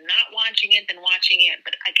of like not watching it, then watching it,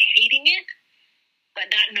 but like hating it, but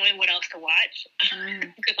not knowing what else to watch.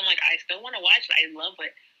 Because I'm like, I still want to watch it. I love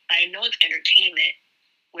it. I know it's entertainment.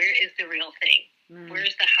 Where is the real thing?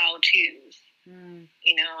 Where's the how-tos?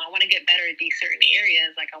 You know, I want to get better at these certain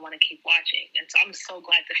areas. Like, I want to keep watching. And so I'm so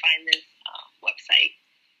glad to find this website.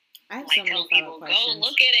 I have so many follow-up questions. Go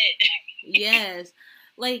look at it. Yes.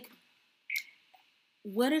 Like,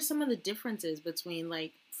 what are some of the differences between,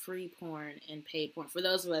 like, free porn and paid porn? For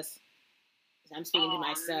those of us, I'm speaking to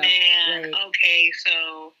myself. Man. Like, okay,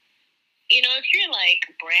 so, you know, if you're, like,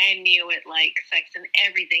 brand new at, like, sex and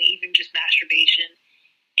everything, even just masturbation,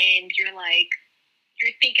 and you're, like,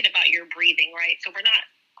 you're thinking about your breathing, right? So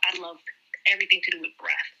I love everything to do with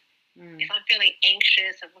breath. If I'm feeling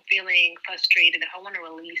anxious, if I'm feeling frustrated, if I want to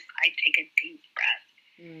release, I take a deep breath.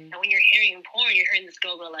 And when you're hearing porn, you're hearing this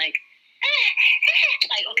girl go like,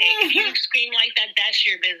 like, okay, if you scream like that, that's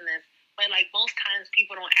your business. But like most times,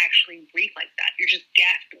 people don't actually breathe like that. You're just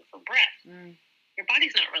gasping for breath. Your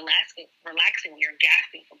body's not relaxing when you're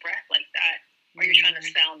gasping for breath like that, or you're trying to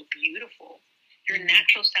sound beautiful. Your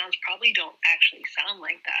natural sounds probably don't actually sound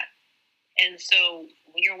like that. And so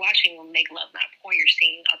when you're watching Make Love Not Porn, you're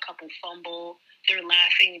seeing a couple fumble. They're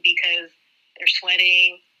laughing because they're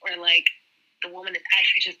sweating, or like the woman is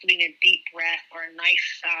actually just doing a deep breath or a nice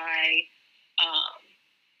sigh.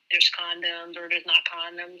 There's condoms or there's not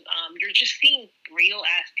condoms. You're just seeing real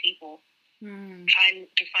ass people trying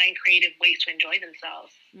to find creative ways to enjoy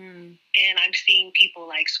themselves. And I'm seeing people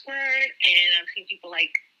like squirt, and I'm seeing people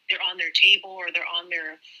like they're on their table or they're on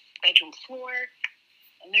their bedroom floor,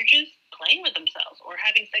 and they're just playing with themselves or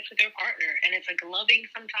having sex with their partner. And it's like loving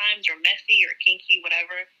sometimes, or messy or kinky,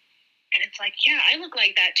 whatever. And it's like, yeah, I look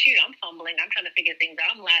like that too. I'm fumbling. I'm trying to figure things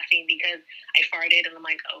out. I'm laughing because I farted, and I'm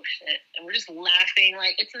like, oh shit. And we're just laughing.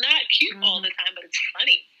 Like, it's not cute all the time, but it's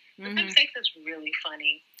funny. Sometimes sex is really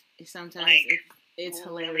funny. Sometimes like, it's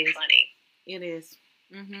hilarious. Really funny. It is.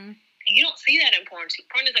 And you don't see that in porn. So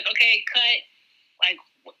porn is like, okay, cut. Like,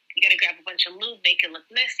 you got to grab a bunch of lube, make it look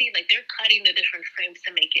messy. Like, they're cutting the different frames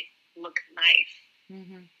to make it look nice.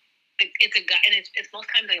 It's a guy, and it's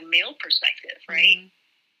most times like a male perspective, right?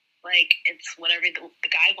 Like, it's whatever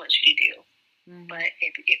the guy wants you to do. But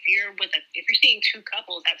if you're seeing two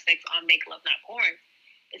couples have sex on Make Love Not Porn,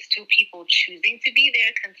 it's two people choosing to be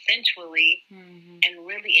there consensually and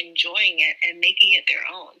really enjoying it and making it their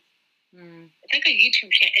own. It's like a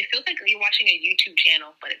YouTube channel. It feels like you're watching a YouTube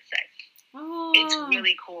channel, but it's sex. Oh. It's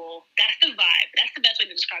really cool. That's the vibe. That's the best way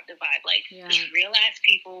to describe the vibe. Like, just real ass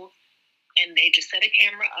people, and they just set a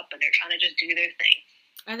camera up, and they're trying to just do their thing.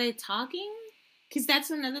 Are they talking? Because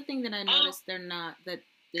that's another thing that I noticed that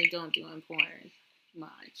they don't do in porn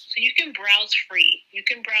much. So you can browse free. And you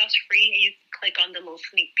can click on the little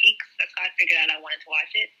sneak peeks. That's how I figured out I wanted to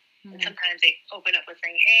watch it. And sometimes they open up with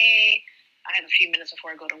saying, hey, I have a few minutes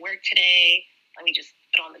before I go to work today. Let me just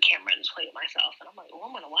put on the camera and just play with myself. And I'm like, well,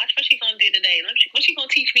 I'm going to watch what she's going to do today. What's she going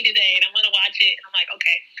to teach me today? And I'm going to watch it. And I'm like,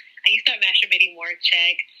 okay, I need to start masturbating more.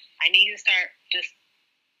 Check. I need to start just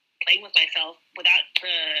playing with myself without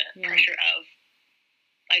the pressure of,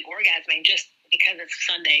 like, orgasming just because it's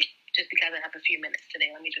Sunday. Just because I have a few minutes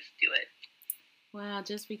today. Let me just do it. Wow,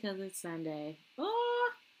 just because it's Sunday. Oh.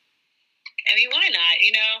 I mean, why not?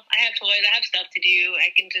 You know, I have toys. I have stuff to do. I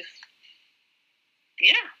can just,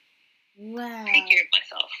 wow. take care of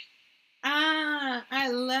myself. Ah, I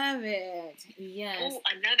love it. Yes. Oh,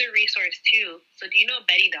 another resource, too. So do you know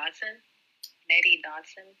Betty Dodson? Betty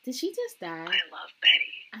Dodson? Did she just die? I love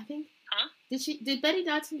Betty. I think. Huh? Did Betty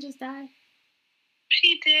Dodson just die?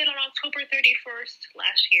 She did on October 31st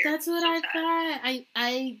last year. That's what I thought.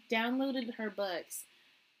 I downloaded her books,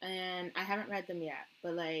 and I haven't read them yet.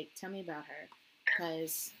 But, like, tell me about her,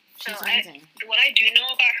 because she's amazing. What I do know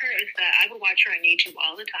about her is that I would watch her on YouTube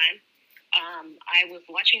all the time. I was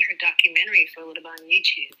watching her documentary for a little bit on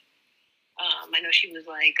YouTube. I know she was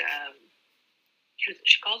like,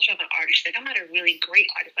 she called herself an artist. She's like, I'm not a really great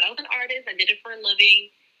artist, but I was an artist. I did it for a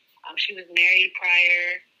living. She was married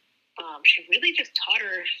prior. She really just taught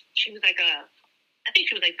her. She was like I think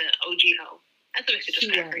she was like the OG hoe. That's the way to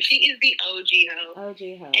describe her. She is the OG hoe. OG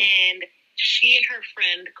hoe. And she and her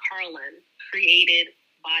friend Carlin created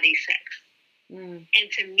Body Sex. And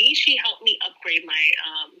to me, she helped me upgrade my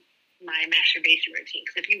my masturbation routine.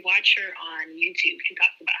 Because if you watch her on YouTube, she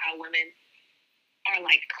talks about how women are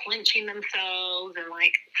like clenching themselves and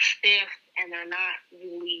like stiff, and they're not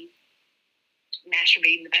really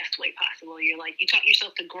masturbating the best way possible. You're like, you taught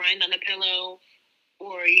yourself to grind on the pillow,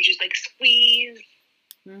 or you just like squeeze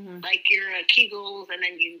like your Kegels, and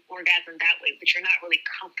then you orgasm that way. But you're not really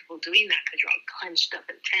comfortable doing that because you're all clenched up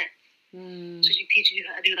and tense. So she teaches you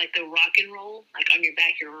how to do like the rock and roll, like on your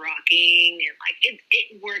back you're rocking, and like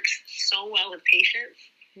it works so well with patience.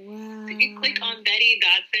 Wow. So if you click on Betty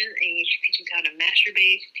Dodson, and she teaches you how to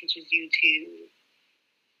masturbate, she teaches you to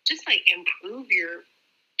just like improve your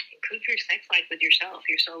sex life with yourself,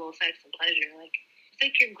 your solo sex and pleasure. Like, it's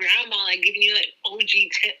like your grandma like giving you like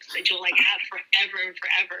OG tips that you'll like have forever and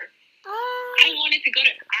forever. I wanted to go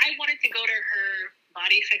to her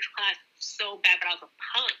body sex class so bad, but I was a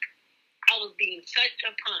punk. I was being such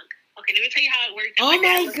a punk. Okay, let me tell you how it worked. Oh my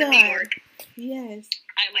God. In New York. Yes.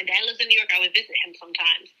 My dad lives in New York. I would visit him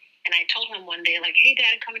sometimes. And I told him one day, like, hey,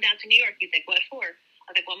 Dad, I'm coming down to New York. He's like, what for? I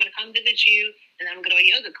was like, well, I'm going to come visit you, and then I'm going to go to a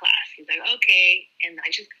yoga class. He's like, okay. And I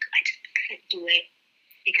just couldn't do it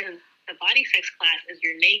because the body sex class is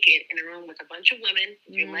you're naked in a room with a bunch of women,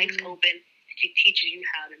 with your legs open, and she teaches you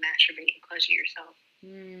how to masturbate and pleasure yourself.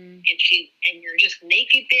 And you're just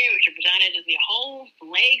naked there with your vagina, just your whole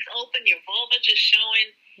legs open, your vulva just showing,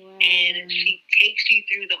 and she takes you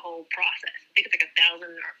through the whole process. I think it's like $1,000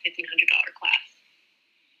 or $1,500 class.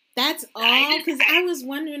 That's all? Because I was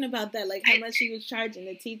wondering about that, like how much she was charging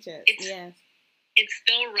to teach us. Yes. It's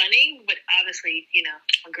still running, but obviously, you know,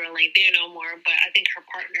 my girl ain't there no more. But I think her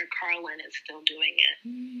partner, Carlin, is still doing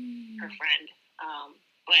it. Her friend.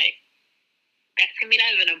 But to me,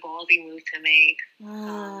 that would have been a ballsy move to make.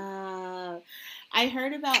 I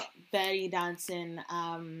heard about Betty Dodson.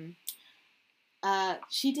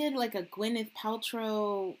 She did like a Gwyneth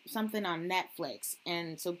Paltrow something on Netflix,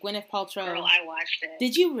 and so Gwyneth Paltrow. Girl, I watched it.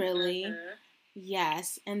 Did you really?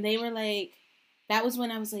 Yes, and they were like, that was when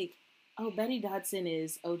I was like, oh, Betty Dodson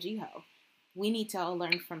is OG ho. We need to all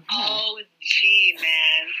learn from her. OG,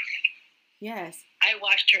 man. Yes. I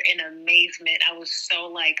watched her in amazement. I was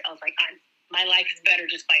like, my life is better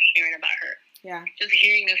just by hearing about her. Yeah. Just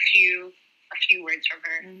hearing a few words from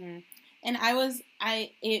her. And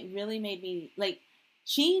it really made me, like,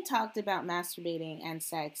 she talked about masturbating and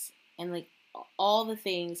sex and, like, all the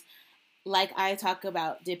things, like I talk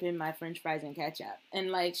about dipping my french fries in ketchup.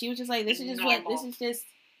 And, like, she was just like, this is just,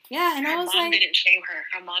 yeah. And I was like. Her mom didn't shame her.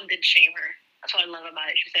 Her mom didn't shame her. That's what I love about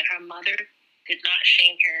it. She said her mother did not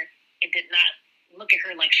shame her. It did not look at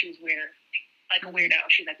her like she was weird, like a weirdo.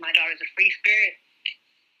 She's like, my daughter's a free spirit.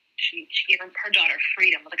 She gave her daughter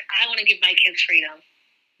freedom. Like, I want to give my kids freedom.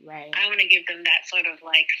 Right. I want to give them that sort of,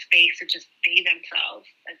 like, space to just be themselves.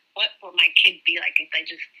 Like, what would my kid be like if they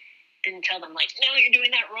just didn't tell them, like, no, you're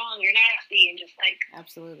doing that wrong, you're nasty, and just like...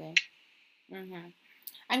 Absolutely.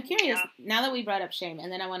 I'm curious, now that we brought up shame,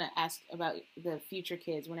 and then I want to ask about the future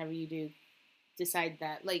kids whenever you do decide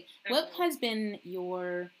that. Like, what has been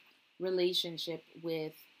your relationship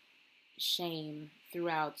with shame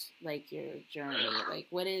throughout, like, your journey? Like,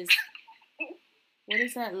 what does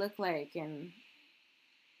that look like? And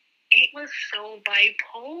it was so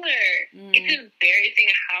bipolar. It's embarrassing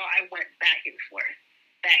how I went back and forth.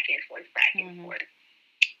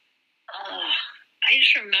 I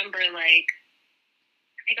just remember, like,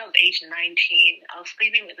 I think I was age 19. I was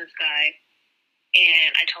sleeping with this guy,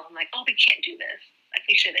 and I told him, like, oh, we can't do this. Like,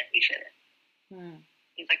 we shouldn't.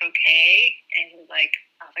 He's like, okay. And he was like,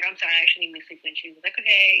 I was like, I'm sorry, I shouldn't even be sleeping with you. He was like,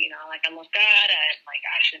 okay, you know, like, I love God, and, like,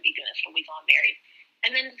 I shouldn't be doing this when we got married.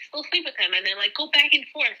 And then still sleep with him, and then, like, go back and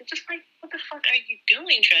forth. It's just like, what the fuck are you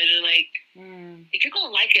doing, Treasure? Like, if you're gonna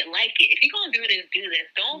like it, like it. If you're gonna do this, do this.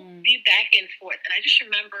 Don't be back and forth. And I just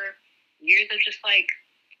remember years of just, like,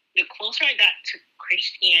 the closer I got to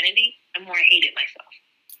Christianity, the more I hated myself.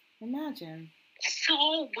 Imagine.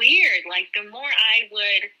 So weird. Like, the more I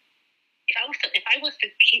would, if I was to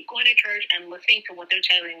keep going to church and listening to what they're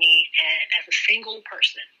telling me, and as a single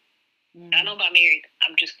person, I don't know about married.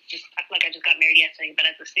 I feel like I just got married yesterday.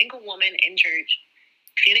 But as a single woman in church,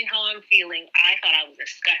 feeling how I'm feeling, I thought I was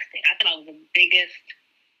disgusting. I thought I was the biggest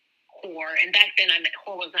whore. And back then,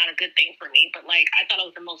 whore was not a good thing for me. But, like, I thought I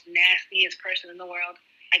was the most nastiest person in the world.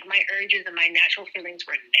 Like, my urges and my natural feelings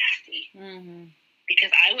were nasty.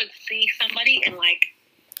 Because I would see somebody and, like,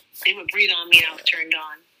 they would breathe on me and I was turned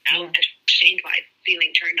on. I would just change my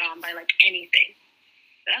feeling turned on by, like, anything.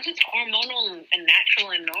 That's just hormonal and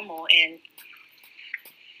natural and normal, and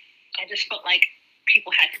I just felt like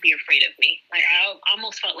people had to be afraid of me. Like, I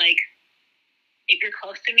almost felt like, if you're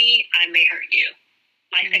close to me, I may hurt you.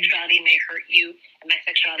 My sexuality may hurt you, and my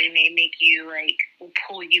sexuality may make you, like, will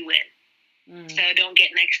pull you in. So don't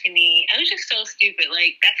get next to me. I was just so stupid.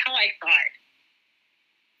 Like, that's how I thought.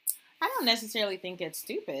 I don't necessarily think it's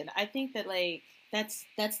stupid. I think that, like, that's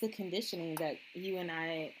the conditioning that you and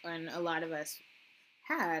I and a lot of us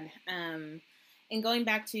had. And going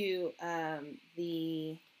back to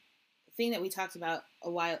the thing that we talked about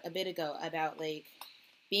a bit ago about, like,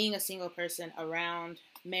 being a single person around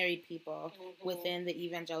married people within the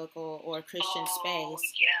evangelical or Christian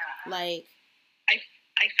space. Yeah. Like,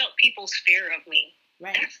 I felt people's fear of me.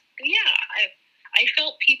 Right. I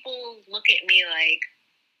felt people look at me like,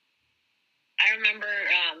 I remember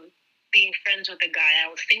being friends with a guy.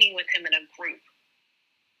 I was singing with him in a group,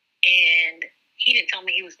 and he didn't tell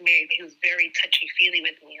me he was married, but he was very touchy-feely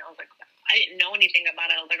with me. I was like, I didn't know anything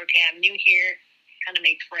about it. I was like, okay, I'm new here, kind of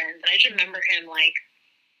make friends. And I just remember him, like,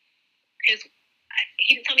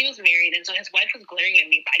 he didn't tell me he was married, and so his wife was glaring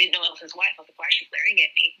at me, but I didn't know it was his wife. I was like, why is she glaring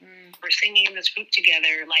at me? We're singing in this group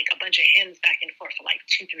together, like, a bunch of hymns back and forth for, like,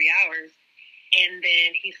 2-3 hours. And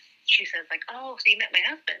then she says, like, oh, so you met my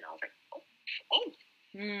husband? I was like, oh.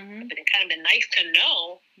 But it kind of been nice to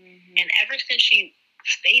know. And ever since she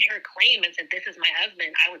stayed her claim and said, this is my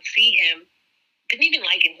husband, I would see him. Didn't even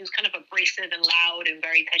like him. He was kind of abrasive and loud and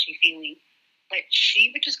very touchy-feely. But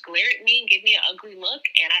she would just glare at me and give me an ugly look.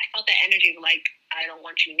 And I felt that energy of, like, I don't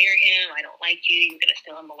want you near him. I don't like you. You're going to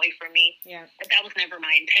steal him away from me. Yeah. But that was never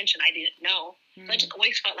my intention. I didn't know. So I just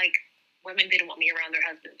always felt like women didn't want me around their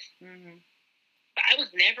husbands. But I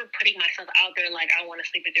was never putting myself out there like, I want to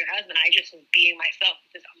sleep with your husband. I just was being myself.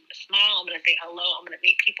 Just, I'm going to smile. I'm going to say hello. I'm going to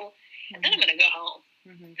meet people. And then I'm going to go home.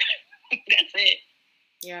 That's it.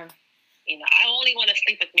 Yeah. You know, I only want to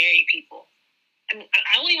sleep with married people. I mean,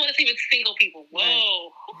 I only want to sleep with single people.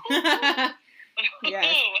 Whoa. Right.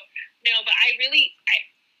 Yes. No, but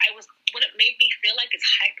I was, what it made me feel like is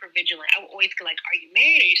hypervigilant. I would always go like, are you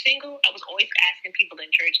married? Are you single? I was always asking people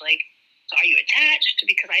in church, like, so are you attached?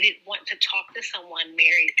 Because I didn't want to talk to someone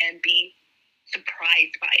married and be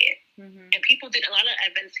surprised by it. And people a lot of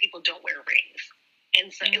events, people don't wear rings. And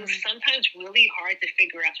so it was sometimes really hard to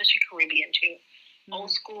figure out, especially Caribbean too. Old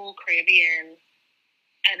school Caribbean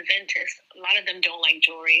Adventists, a lot of them don't like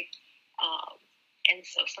jewelry. And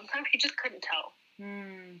so sometimes you just couldn't tell.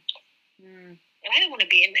 And I didn't want to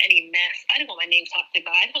be in any mess. I didn't want my name talked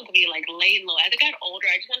about. I just wanted to be, like, laid low. As I got older,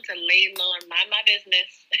 I just wanted to lay low and mind my business.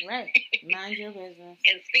 Right. Mind your business.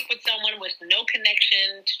 And sleep with someone with no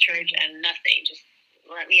connection to church and nothing. Just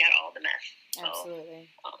let me out of all the mess. So, absolutely.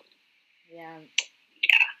 Yeah.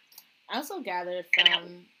 Yeah. I also gathered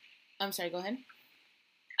from... I'm sorry, go ahead.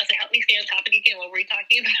 I said, help me stay on topic again. What were we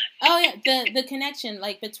talking about? Oh, yeah. The connection,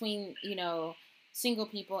 like, between, you know, single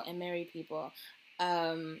people and married people.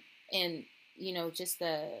 And, you know, just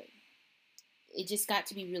the it just got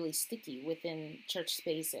to be really sticky within church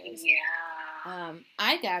spaces. Yeah.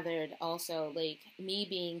 I gathered also, like, me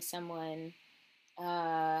being someone,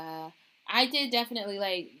 I did definitely,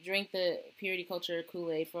 like, drink the purity culture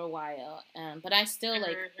Kool-Aid for a while, but I still,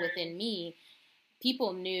 like, within me,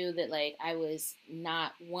 people knew that, like, I was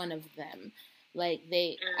not one of them. Like,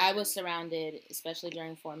 I was surrounded, especially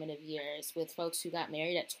during formative years, with folks who got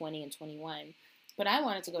married at 20 and 21. But I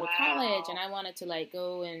wanted to go to college, and I wanted to, like,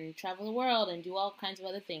 go and travel the world and do all kinds of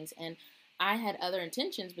other things. And I had other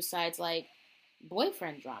intentions besides, like,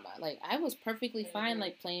 boyfriend drama. Like, I was perfectly fine,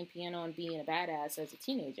 like, playing piano and being a badass as a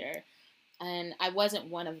teenager. And I wasn't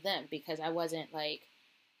one of them because I wasn't, like,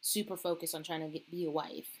 super focused on trying to be a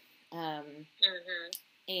wife.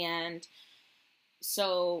 And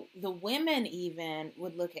so the women even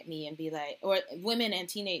would look at me and be like, or women and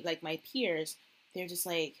teenage, like my peers, they're just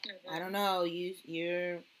like, I don't know,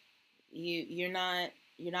 you're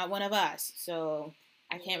not one of us, so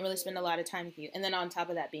I can't really spend a lot of time with you. And then on top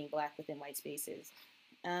of that, being black within white spaces.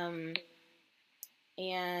 And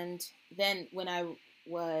then when I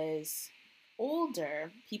was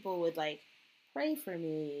older, people would like pray for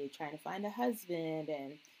me, trying to find a husband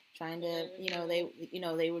and trying to,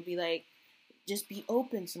 they would be like, just be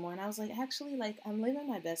open some more. And I was like, actually, like, I'm living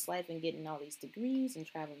my best life and getting all these degrees and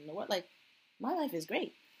traveling the world. Like, my life is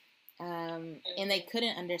great. And they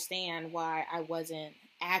couldn't understand why I wasn't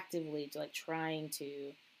actively, like, trying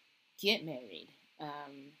to get married.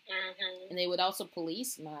 And they would also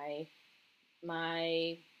police my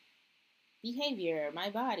behavior,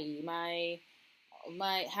 my body, my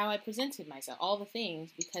how I presented myself, all the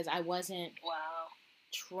things, because I wasn't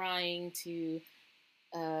trying to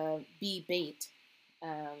be bait,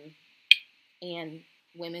 and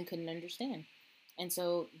women couldn't understand. And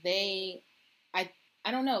so I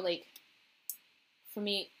don't know, like, for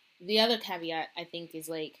me, the other caveat I think is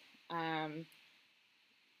like,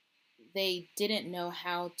 they didn't know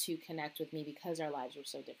how to connect with me because our lives were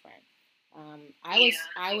so different.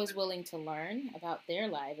 I was willing to learn about their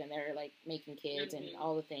life, and they're like making kids and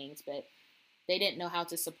all the things, but they didn't know how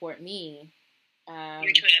to support me.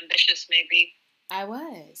 You're too ambitious, maybe. I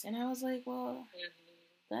was, and I was like, well,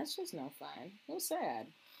 that's just no fun. It was sad.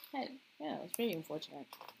 Yeah, it was very unfortunate.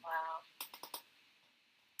 Wow.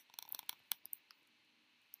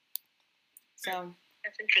 So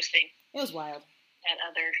that's interesting. It was wild. That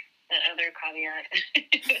other caveat.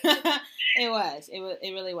 It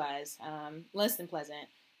really was. Less than pleasant.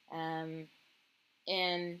 And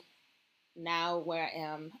now where I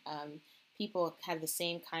am, people have the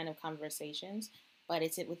same kind of conversations, but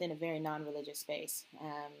it's within a very non-religious space.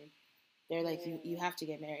 They're like, you have to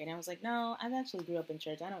get married. And I was like, no, I've actually grew up in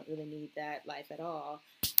church. I don't really need that life at all.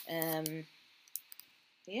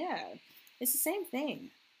 Yeah, it's the same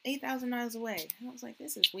thing. 8,000 miles away. And I was like,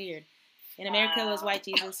 this is weird. In America, it was white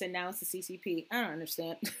Jesus, and now it's the CCP. I don't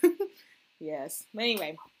understand. Yes. But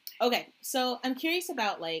anyway, okay. So I'm curious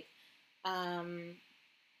about, like,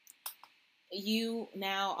 you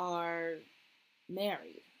now are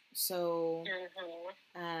married. So,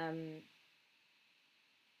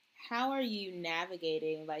 how are you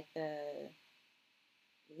navigating, like, the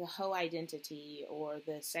whole identity or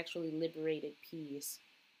the sexually liberated piece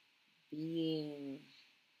being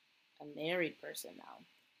a married person now?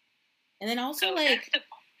 And then also, so like,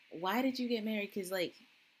 why did you get married? Because, like,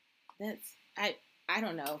 that's, I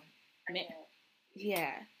don't know.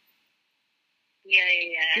 Yeah.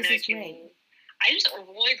 This is great. I just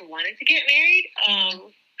always wanted to get married.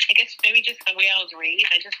 I guess maybe just the way I was raised,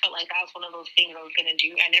 I just felt like that was one of those things I was going to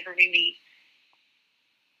do. I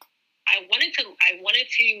wanted to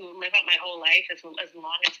live out my whole life as long as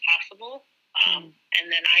possible. And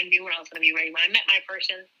then I knew when I was going to be ready. When I met my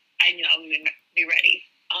person, I knew I was going to be ready.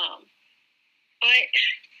 But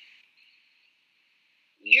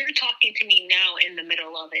you're talking to me now in the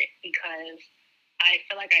middle of it, because I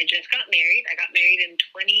feel like I just got married. I got married in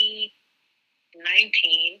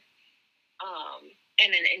 2019.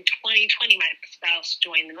 And then in 2020, my spouse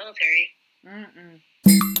joined the military.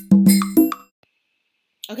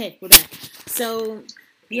 Okay, we're back. So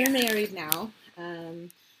you're married now.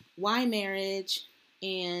 Why marriage?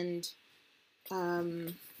 And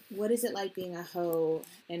what is it like being a hoe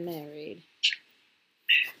and married?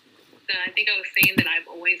 So I think I was saying that I've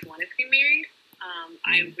always wanted to be married.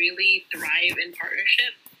 I really thrive in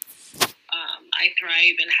partnership. I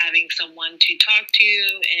thrive in having someone to talk to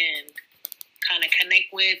and kind of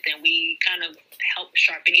connect with, and we kind of help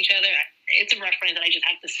sharpen each other. It's a reference that I just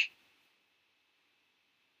have to...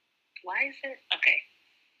 Why is it? Okay.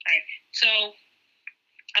 All right. So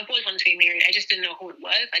I've always wanted to be married. I just didn't know who it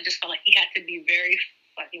was. I just felt like he had to be very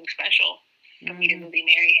fucking special. for me to really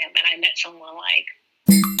marry him. And I met someone like...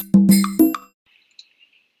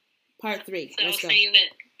 Part 3. So Let's go. saying that,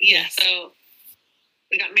 Yes. So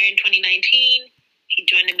we got married in 2019. He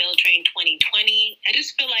joined the military in 2020. I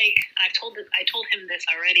just feel like I told him this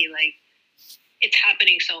already. Like, it's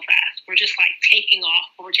happening so fast. We're just like taking off,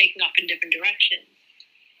 but we're taking off in different directions.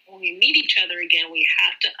 When we meet each other again, we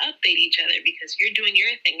have to update each other because you're doing your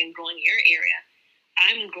thing and growing your area.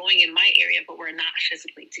 I'm growing in my area, but we're not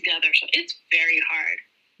physically together. So it's very hard.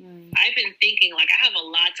 I've been thinking, like, I have a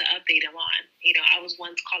lot to update him on. You know, I was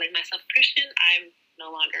once calling myself Christian. I'm no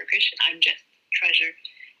longer a Christian. I'm just Treasure.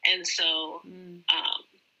 And so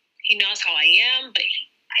he knows how I am, but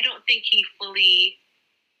I don't think he fully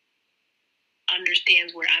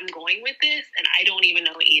understands where I'm going with this. And I don't even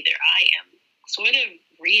know either. I am sort of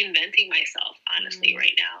reinventing myself, honestly,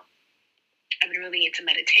 right now. I've been really into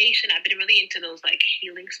meditation. I've been really into those, like,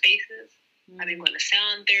 healing spaces. I've been going to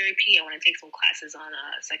sound therapy. I want to take some classes on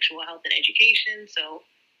sexual health and education. So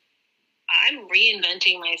I'm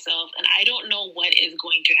reinventing myself, and I don't know what is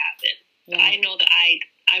going to happen. But I know that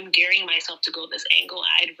I'm daring myself to go this angle.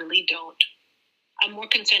 I really don't. I'm more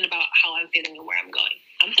concerned about how I'm feeling and where I'm going.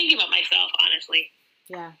 I'm thinking about myself, honestly.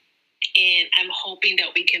 Yeah. And I'm hoping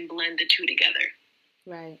that we can blend the two together.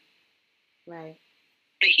 Right. Right.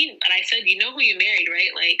 But I said, you know who you married,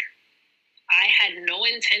 right? Like, I had no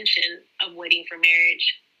intention of waiting for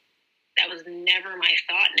marriage. That was never my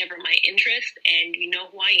thought, never my interest. And you know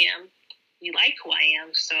who I am. You like who I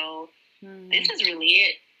am. So this is really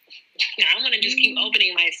it. I'm going to just keep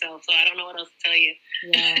opening myself. So I don't know what else to tell you.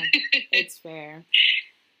 Yeah, it's fair.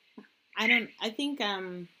 I think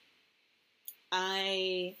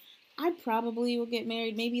I probably will get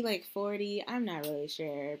married maybe like 40. I'm not really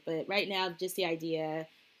sure. But right now, just the idea...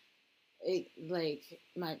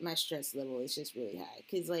 my stress level is just really high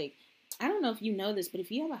because, like, I don't know if you know this, but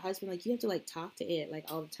if you have a husband, like, you have to, like, talk to it,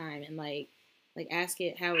 like, all the time and like ask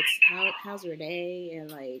it how's your day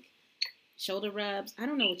and, like, shoulder rubs. I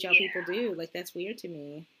don't know what y'all people do. Like, that's weird to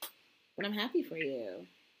me, but I'm happy for you.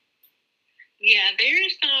 Yeah,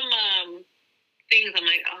 there's some things I'm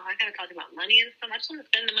like, oh, I gotta talk about money and stuff. I just want to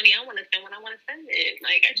spend the money I want to spend when I want to spend it.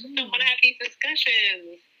 Like, I just don't want to have these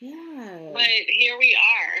discussions. Yeah. But here we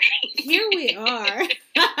are. Here we are.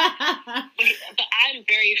 But I'm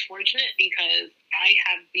very fortunate because I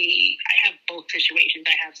have both situations.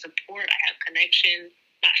 I have support. I have connection.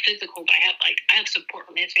 Not physical, but I have support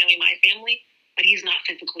from his family, my family. But he's not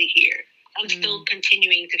physically here. I'm still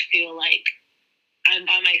continuing to feel like I'm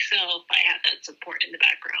by myself. I have that support in the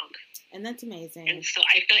background. And that's amazing. And so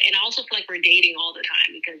I also feel like we're dating all the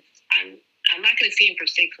time because I'm not going to see him for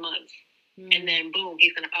 6 months. And then, boom,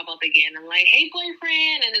 he's going to pop up again. I'm like, hey,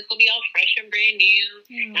 boyfriend. And it's going to be all fresh and brand new.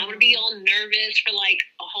 And I'm going to be all nervous for, like,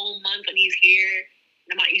 a whole month when he's here.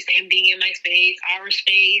 And I'm not used to him being in my space, our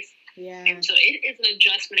space. Yeah. And so it is an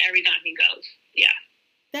adjustment every time he goes. Yeah.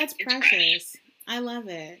 That's precious. I love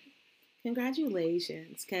it.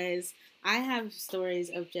 Congratulations. Because I have stories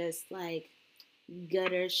of just, like,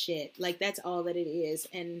 gutter shit. Like, that's all that it is.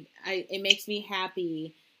 And it makes me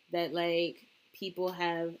happy that, like, people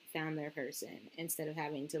have found their person instead of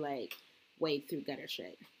having to, like, wade through gutter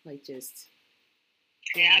shit. Like, just...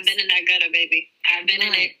 Yeah, I've been in that gutter, baby. I've been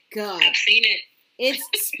in it. God. I've seen it. It's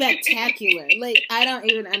spectacular. Like, I don't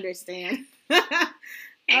even understand.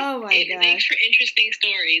 Oh my god. It makes for interesting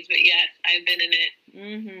stories, but yes, I've been in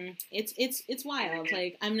Mm-hmm. it. It's wild.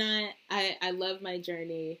 Like, I love my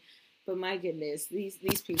journey, but my goodness, these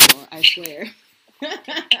people, I swear.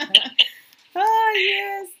 Oh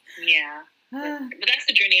yes. Yeah. But that's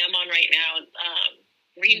the journey I'm on right now.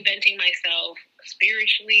 Reinventing myself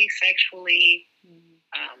spiritually, sexually,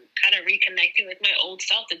 kind of reconnecting with my old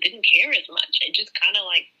self that didn't care as much. It just kind of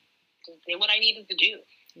like just did what I needed to do.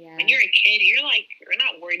 Yeah. When you're a kid, you're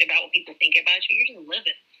not worried about what people think about you. You're just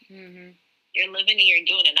living. Mm-hmm. You're living and you're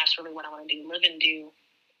doing it. That's really what I want to do. Live and do.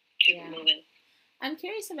 Keep it moving. I'm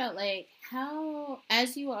curious about, like, how,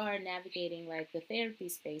 as you are navigating, like, the therapy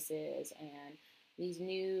spaces and these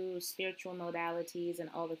new spiritual modalities and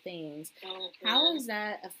all the things, how is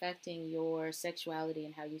that affecting your sexuality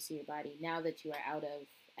and how you see your body now that you are out of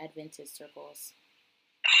Adventist circles?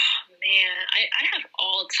 Oh, man, I have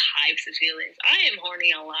all types of feelings. I am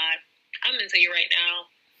horny a lot. I'm going to tell you right now.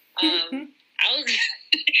 I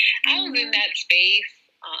was in that space.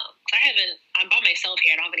 I'm by myself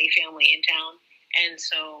here. I don't have any family in town. And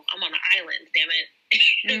so I'm on an island, damn it.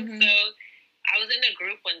 And so I was in a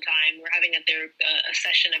group one time. We're having a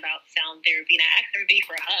session about sound therapy, and I asked everybody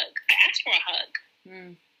for a hug. I asked for a hug.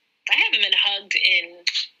 I haven't been hugged in...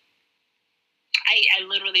 I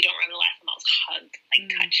literally don't remember the last time I was hugged,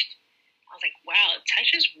 like touched. I was like, wow, touch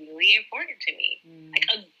is really important to me. Like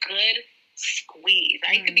a good squeeze.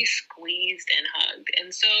 I need to be squeezed and hugged. And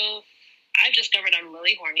so I discovered I'm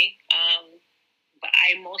really horny. But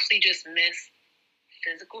I mostly just miss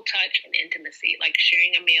physical touch and intimacy, like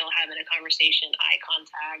sharing a meal, having a conversation, eye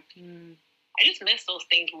contact. I just miss those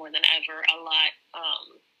things more than ever a lot.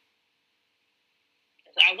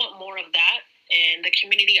 So I want more of that. And the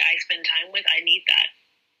community I spend time with, I need that.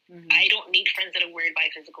 I don't need friends that are worried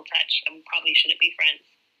by physical touch. I probably shouldn't be friends.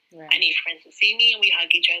 Right. I need friends to see me and we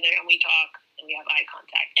hug each other and we talk and we have eye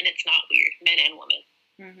contact. And it's not weird, men and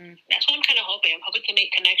women. That's what I'm kind of hoping. I'm hoping to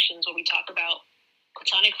make connections where we talk about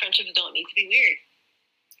platonic friendships don't need to be weird.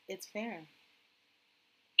 It's fair.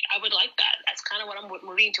 I would like that. That's kind of what I'm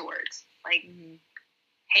moving towards. Like,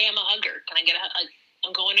 hey, I'm a hugger. Can I get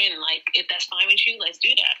I'm going in. Like, if that's fine with you, let's do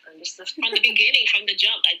that. And just from the beginning, from the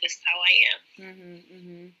jump, like, this is how I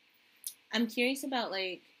am. I'm curious about,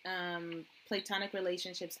 like, platonic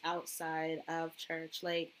relationships outside of church.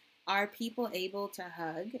 Like, are people able to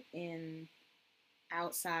hug in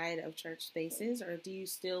outside of church spaces, or do you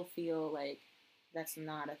still feel like that's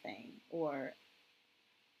not a thing? Or,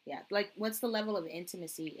 yeah, like, what's the level of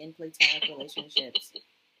intimacy in platonic relationships?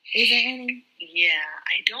 Is there any? Yeah,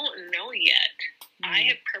 I don't know yet. I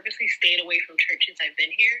have purposely stayed away from church since I've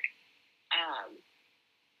been here.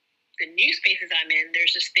 The new spaces I'm in,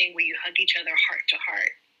 there's this thing where you hug each other heart to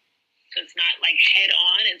heart. So it's not like head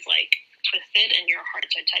on, it's like twisted and your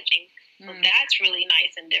hearts are touching. So that's really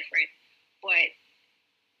nice and different. But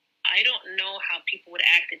I don't know how people would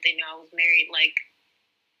act if they knew I was married. Like,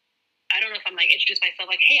 I don't know if I'm like introduce myself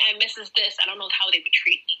like, hey, I'm Mrs. This. I don't know how they would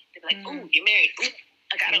treat me. They'd be like, ooh, you're married. Ooh.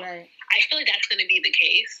 Like, I don't. Right. I feel like that's going to be the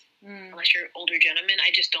case unless you're an older gentleman. I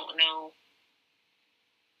just don't know.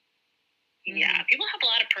 Yeah, people have a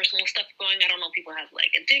lot of personal stuff going. I don't know if people have like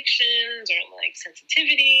addictions or like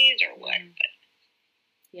sensitivities or what. But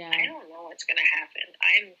yeah, I don't know what's going to happen.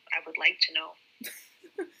 I would like to know.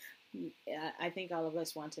 Yeah, I think all of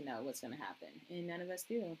us want to know what's going to happen, and none of us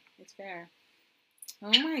do. It's fair. Oh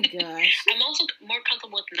my gosh. I'm also more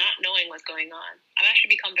comfortable with not knowing what's going on. I've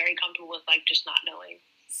actually become very comfortable with like just not knowing.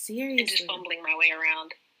 Seriously. And just fumbling my way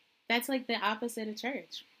around. That's like the opposite of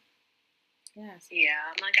church. Yes. Yeah,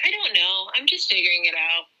 I'm like, I don't know. I'm just figuring it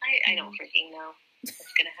out. I don't freaking know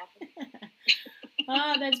what's going to happen.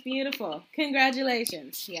 Oh, that's beautiful.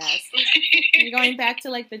 Congratulations. Yes. You're going back to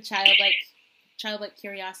like the childlike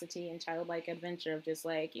curiosity and childlike adventure of just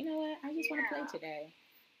like, you know what? I just want to play today.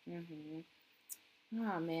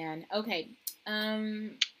 Oh man. Okay.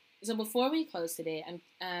 So before we close today,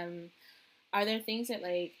 are there things that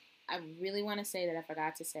like I really want to say that I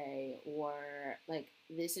forgot to say, or like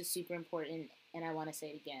this is super important and I want to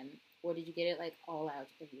say it again, or did you get it like all out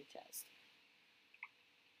of your chest?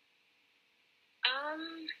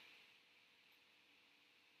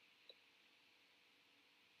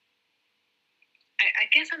 I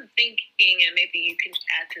guess I'm thinking, and maybe you can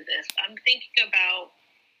add to this. I think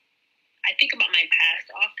about my past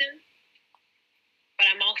often, but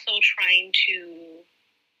I'm also trying to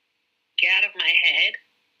get out of my head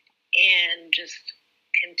and just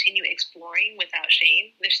continue exploring without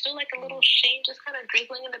shame. There's still like a little shame just kind of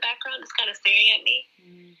drizzling in the background, just kind of staring at me.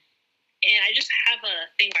 And I just have a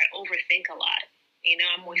thing where I overthink a lot. You know,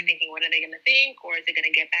 I'm always thinking, what are they going to think? Or is it going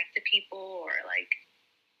to get back to people? Or like,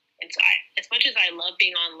 and so as much as I love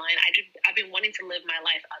being online, I've been wanting to live my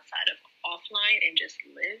life outside of offline and just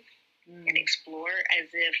live and explore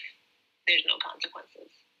as if there's no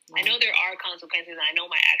consequences. I know there are consequences. And I know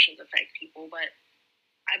my actions affect people, but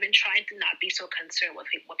I've been trying to not be so concerned with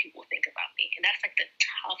what people think about me. And that's like the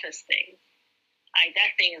toughest thing. Like,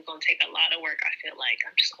 that thing is going to take a lot of work, I feel like.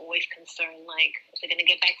 I'm just always concerned, like, is it going to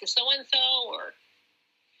get back to so-and-so? Or,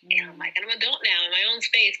 I'm like, I'm an adult now in my own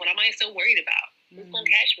space. What am I so worried about? Who's going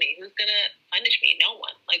to catch me? Who's going to punish me? No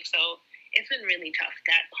one. Like, so it's been really tough,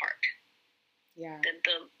 that part. Yeah.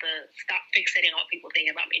 The stop fixating on what people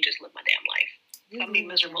think about me and just live my damn life. So I'm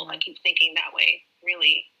being miserable if I keep thinking that way,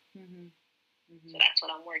 really. So that's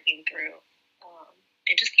what I'm working through.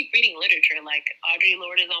 And just keep reading literature. Like, Audre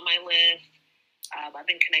Lorde is on my list. I've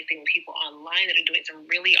been connecting with people online that are doing some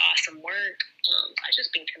really awesome work. I've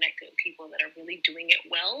just been connecting with people that are really doing it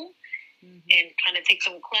well and trying to take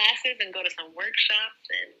some classes and go to some workshops.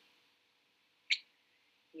 And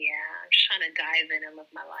yeah, I'm just trying to dive in and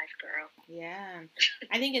live my life, girl. Yeah.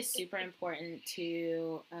 I think it's super important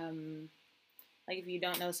to, like, if you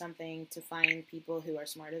don't know something, to find people who are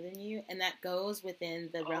smarter than you. And that goes within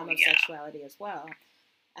the realm of sexuality as well.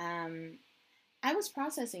 I was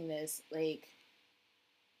processing this, like,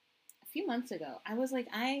 a few months ago. I was like,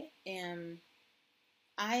 I am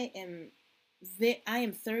I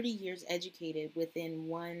am 30 years educated within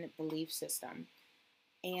one belief system.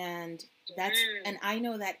 And and I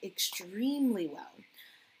know that extremely well.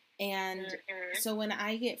 And so when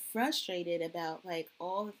I get frustrated about like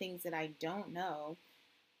all the things that I don't know,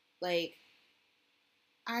 like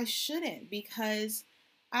I shouldn't, because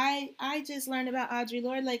I just learned about Audre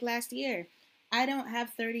Lorde like last year. I don't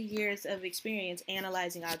have 30 years of experience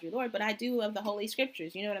analyzing Audre Lorde, but I do of the Holy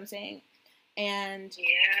Scriptures. You know what I'm saying? And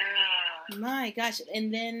my gosh,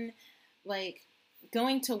 and then like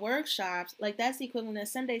going to workshops, like that's the equivalent of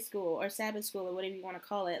Sunday school or Sabbath school or whatever you want to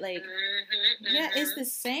call it. Like, yeah, it's the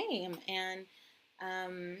same. And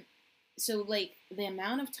so like the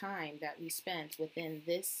amount of time that we spent within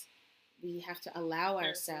this, we have to allow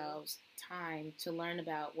ourselves time to learn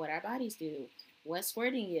about what our bodies do, what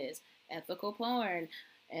squirting is, ethical porn,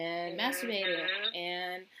 and masturbating,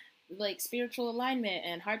 and like spiritual alignment,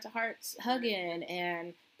 and heart to heart hugging,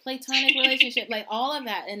 and platonic relationship, like all of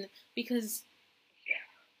that. And because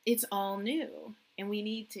it's all new, and we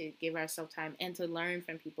need to give ourselves time and to learn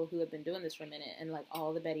from people who have been doing this for a minute, and like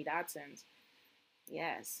all the Betty Dodsons.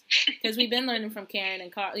 Yes, because we've been learning from Karen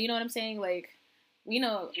and Carl. You know what I'm saying? Like, we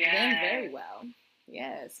know them very well.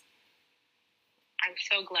 Yes. I'm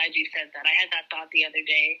so glad you said that. I had that thought the other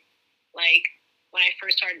day. Like, when I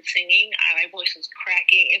first started singing, my voice was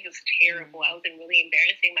cracking. It was terrible. I was really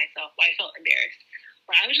embarrassing myself. Well, I felt embarrassed.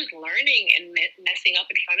 But I was just learning and messing up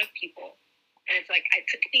in front of people. And it's like, it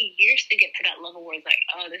took me years to get to that level where it's like,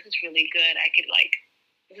 oh, this is really good. I could, like,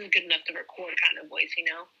 this is good enough to record kind of voice, you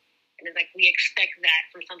know? And it's like, we expect that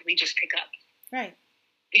from something we just pick up. Right.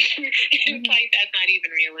 It's like, that's not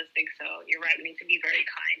even realistic. So you're right. We need to be very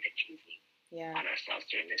kind and easy on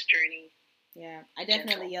ourselves during this journey. Yeah, I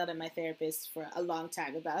definitely yelled at my therapist for a long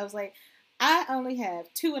time about it. I was like, I only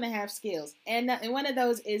have 2.5 skills. And one of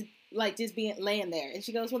those is like just being laying there. And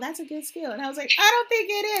she goes, well, that's a good skill. And I was like, I don't think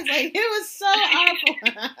it is. Like, it was so awful.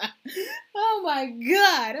 Oh my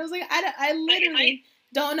God. I was like, I literally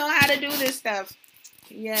don't know how to do this stuff.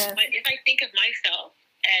 Yeah. But if I think of myself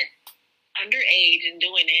at underage and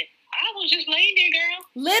doing it, I was just laying there, girl.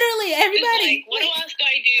 Literally, everybody. Like, what else do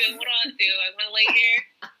I do? What else do I want to lay here?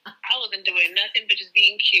 I wasn't doing nothing but just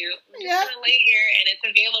being cute. I'm just going to lay here, and it's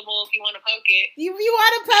available if you want to poke it. You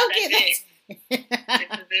want to poke it.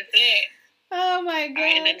 This is it. Oh, my God.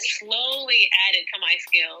 And then slowly added to my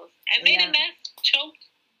skills. And made a mess, choked,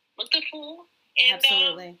 looked a fool. And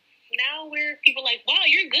absolutely. Now people like, wow,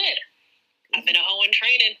 you're good. I've been a hoe in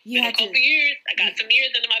training. Been a couple years. I got some years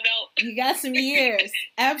under my belt. You got some years.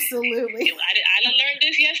 Absolutely. I learned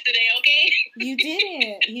this yesterday, okay? You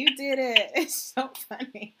did it. It's so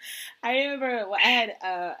funny. I remember I had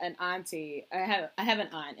an auntie. I have an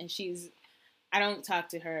aunt, and I don't talk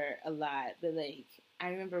to her a lot, but like, I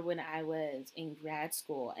remember when I was in grad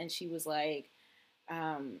school, and she was like,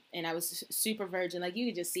 and I was super virgin. Like, you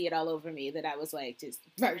could just see it all over me that I was like just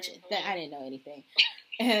virgin, that I didn't know anything.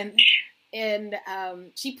 And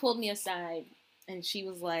she pulled me aside, and she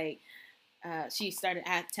was like, she started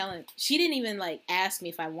telling, she didn't even like ask me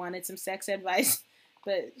if I wanted some sex advice,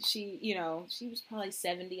 but she was probably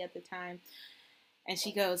 70 at the time. And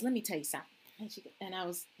she goes, let me tell you something. And I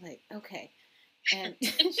was like, okay. And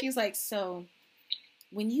she's like, so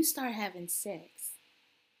when you start having sex,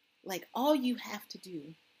 like all you have to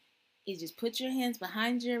do is just put your hands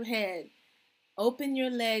behind your head, open your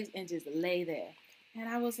legs, and just lay there. And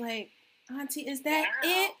I was like, Auntie, is that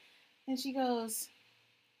it? And she goes,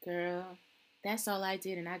 girl, that's all I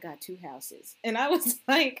did, and I got 2 houses. And I was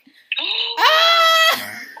like, oh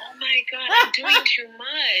my God, I'm doing too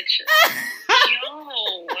much.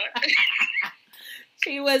 Yo.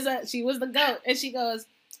 She was the goat. And she goes,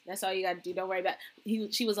 that's all you got to do. Don't worry about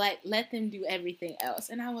it. She was like, let them do everything else.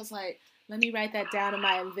 And I was like, let me write that down in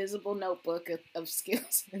my invisible notebook of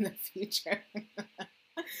skills in the future.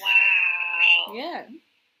 Wow. Yeah.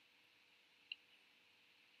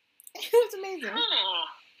 It was amazing. Huh.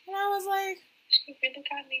 And I was like, she really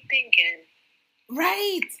got me thinking.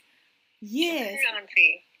 Right. Yes.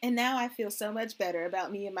 Auntie. And now I feel so much better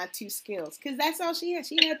about me and my 2 skills. Because that's all she had.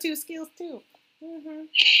 She had 2 skills too. Mm-hmm.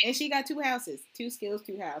 And she got 2 houses. 2 skills,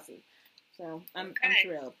 2 houses. So I'm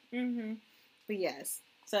thrilled. Mm-hmm. But yes.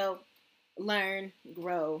 So learn,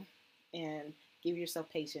 grow, and give yourself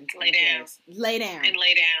patience. Lay down. Lay down. And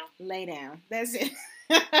lay down. Lay down. That's it.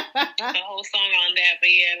 The whole song on that, but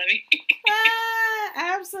yeah, let me.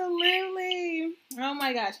 Absolutely. Oh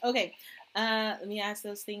my gosh. Okay. Let me ask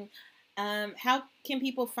those things. How can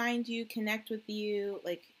people find you, connect with you?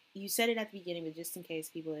 Like, you said it at the beginning, but just in case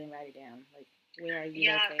people didn't write it down, like, where are you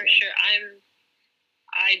located? For sure.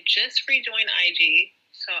 I just rejoined IG,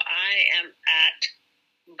 so I am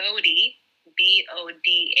at Bodhi,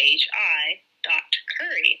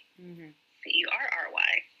 BODHI.Curry.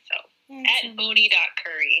 CURRY. So at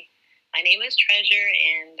Bodhi.Curry. My name is Treasure,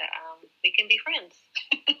 and we can be friends.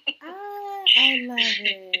 I love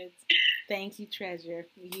it. Thank you, Treasure.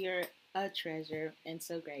 You're a treasure and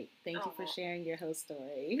so great. Thank you for sharing your whole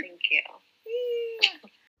story. Thank you.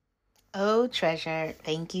 Oh, Treasure,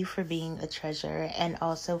 thank you for being a treasure and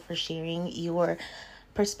also for sharing your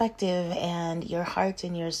perspective and your heart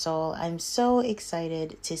and your soul. I'm so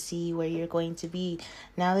excited to see where you're going to be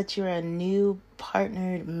now that you're a new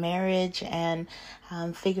partnered marriage and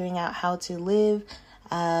figuring out how to live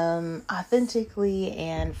authentically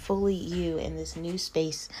and fully you in this new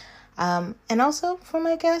space. And also for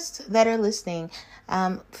my guests that are listening,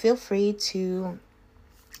 feel free to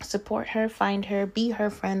support her, find her, be her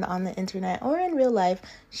friend on the internet or in real life.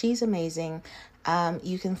 She's amazing.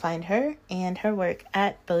 You can find her and her work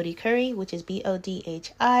at Bodhi Curry, which is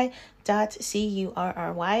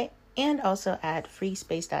BODHI.CURRY, and also at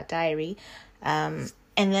freespace.diary. And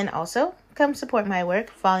then also come support my work.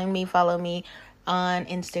 Follow me on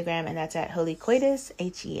Instagram, and that's at Holy Coitus,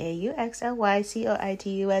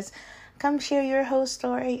 HEAUXLYCOITUS. Come share your whole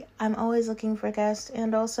story. I'm always looking for guests.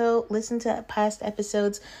 And also listen to past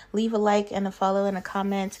episodes. Leave a like and a follow and a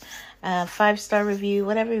comment. 5-star review.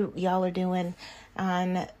 Whatever y'all are doing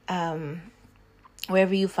on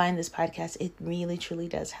wherever you find this podcast. It really, truly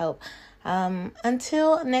does help.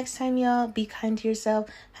 Until next time, y'all, be kind to yourself.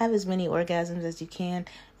 Have as many orgasms as you can.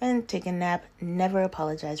 And take a nap. Never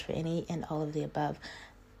apologize for any and all of the above.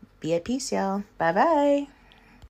 Be at peace, y'all. Bye-bye.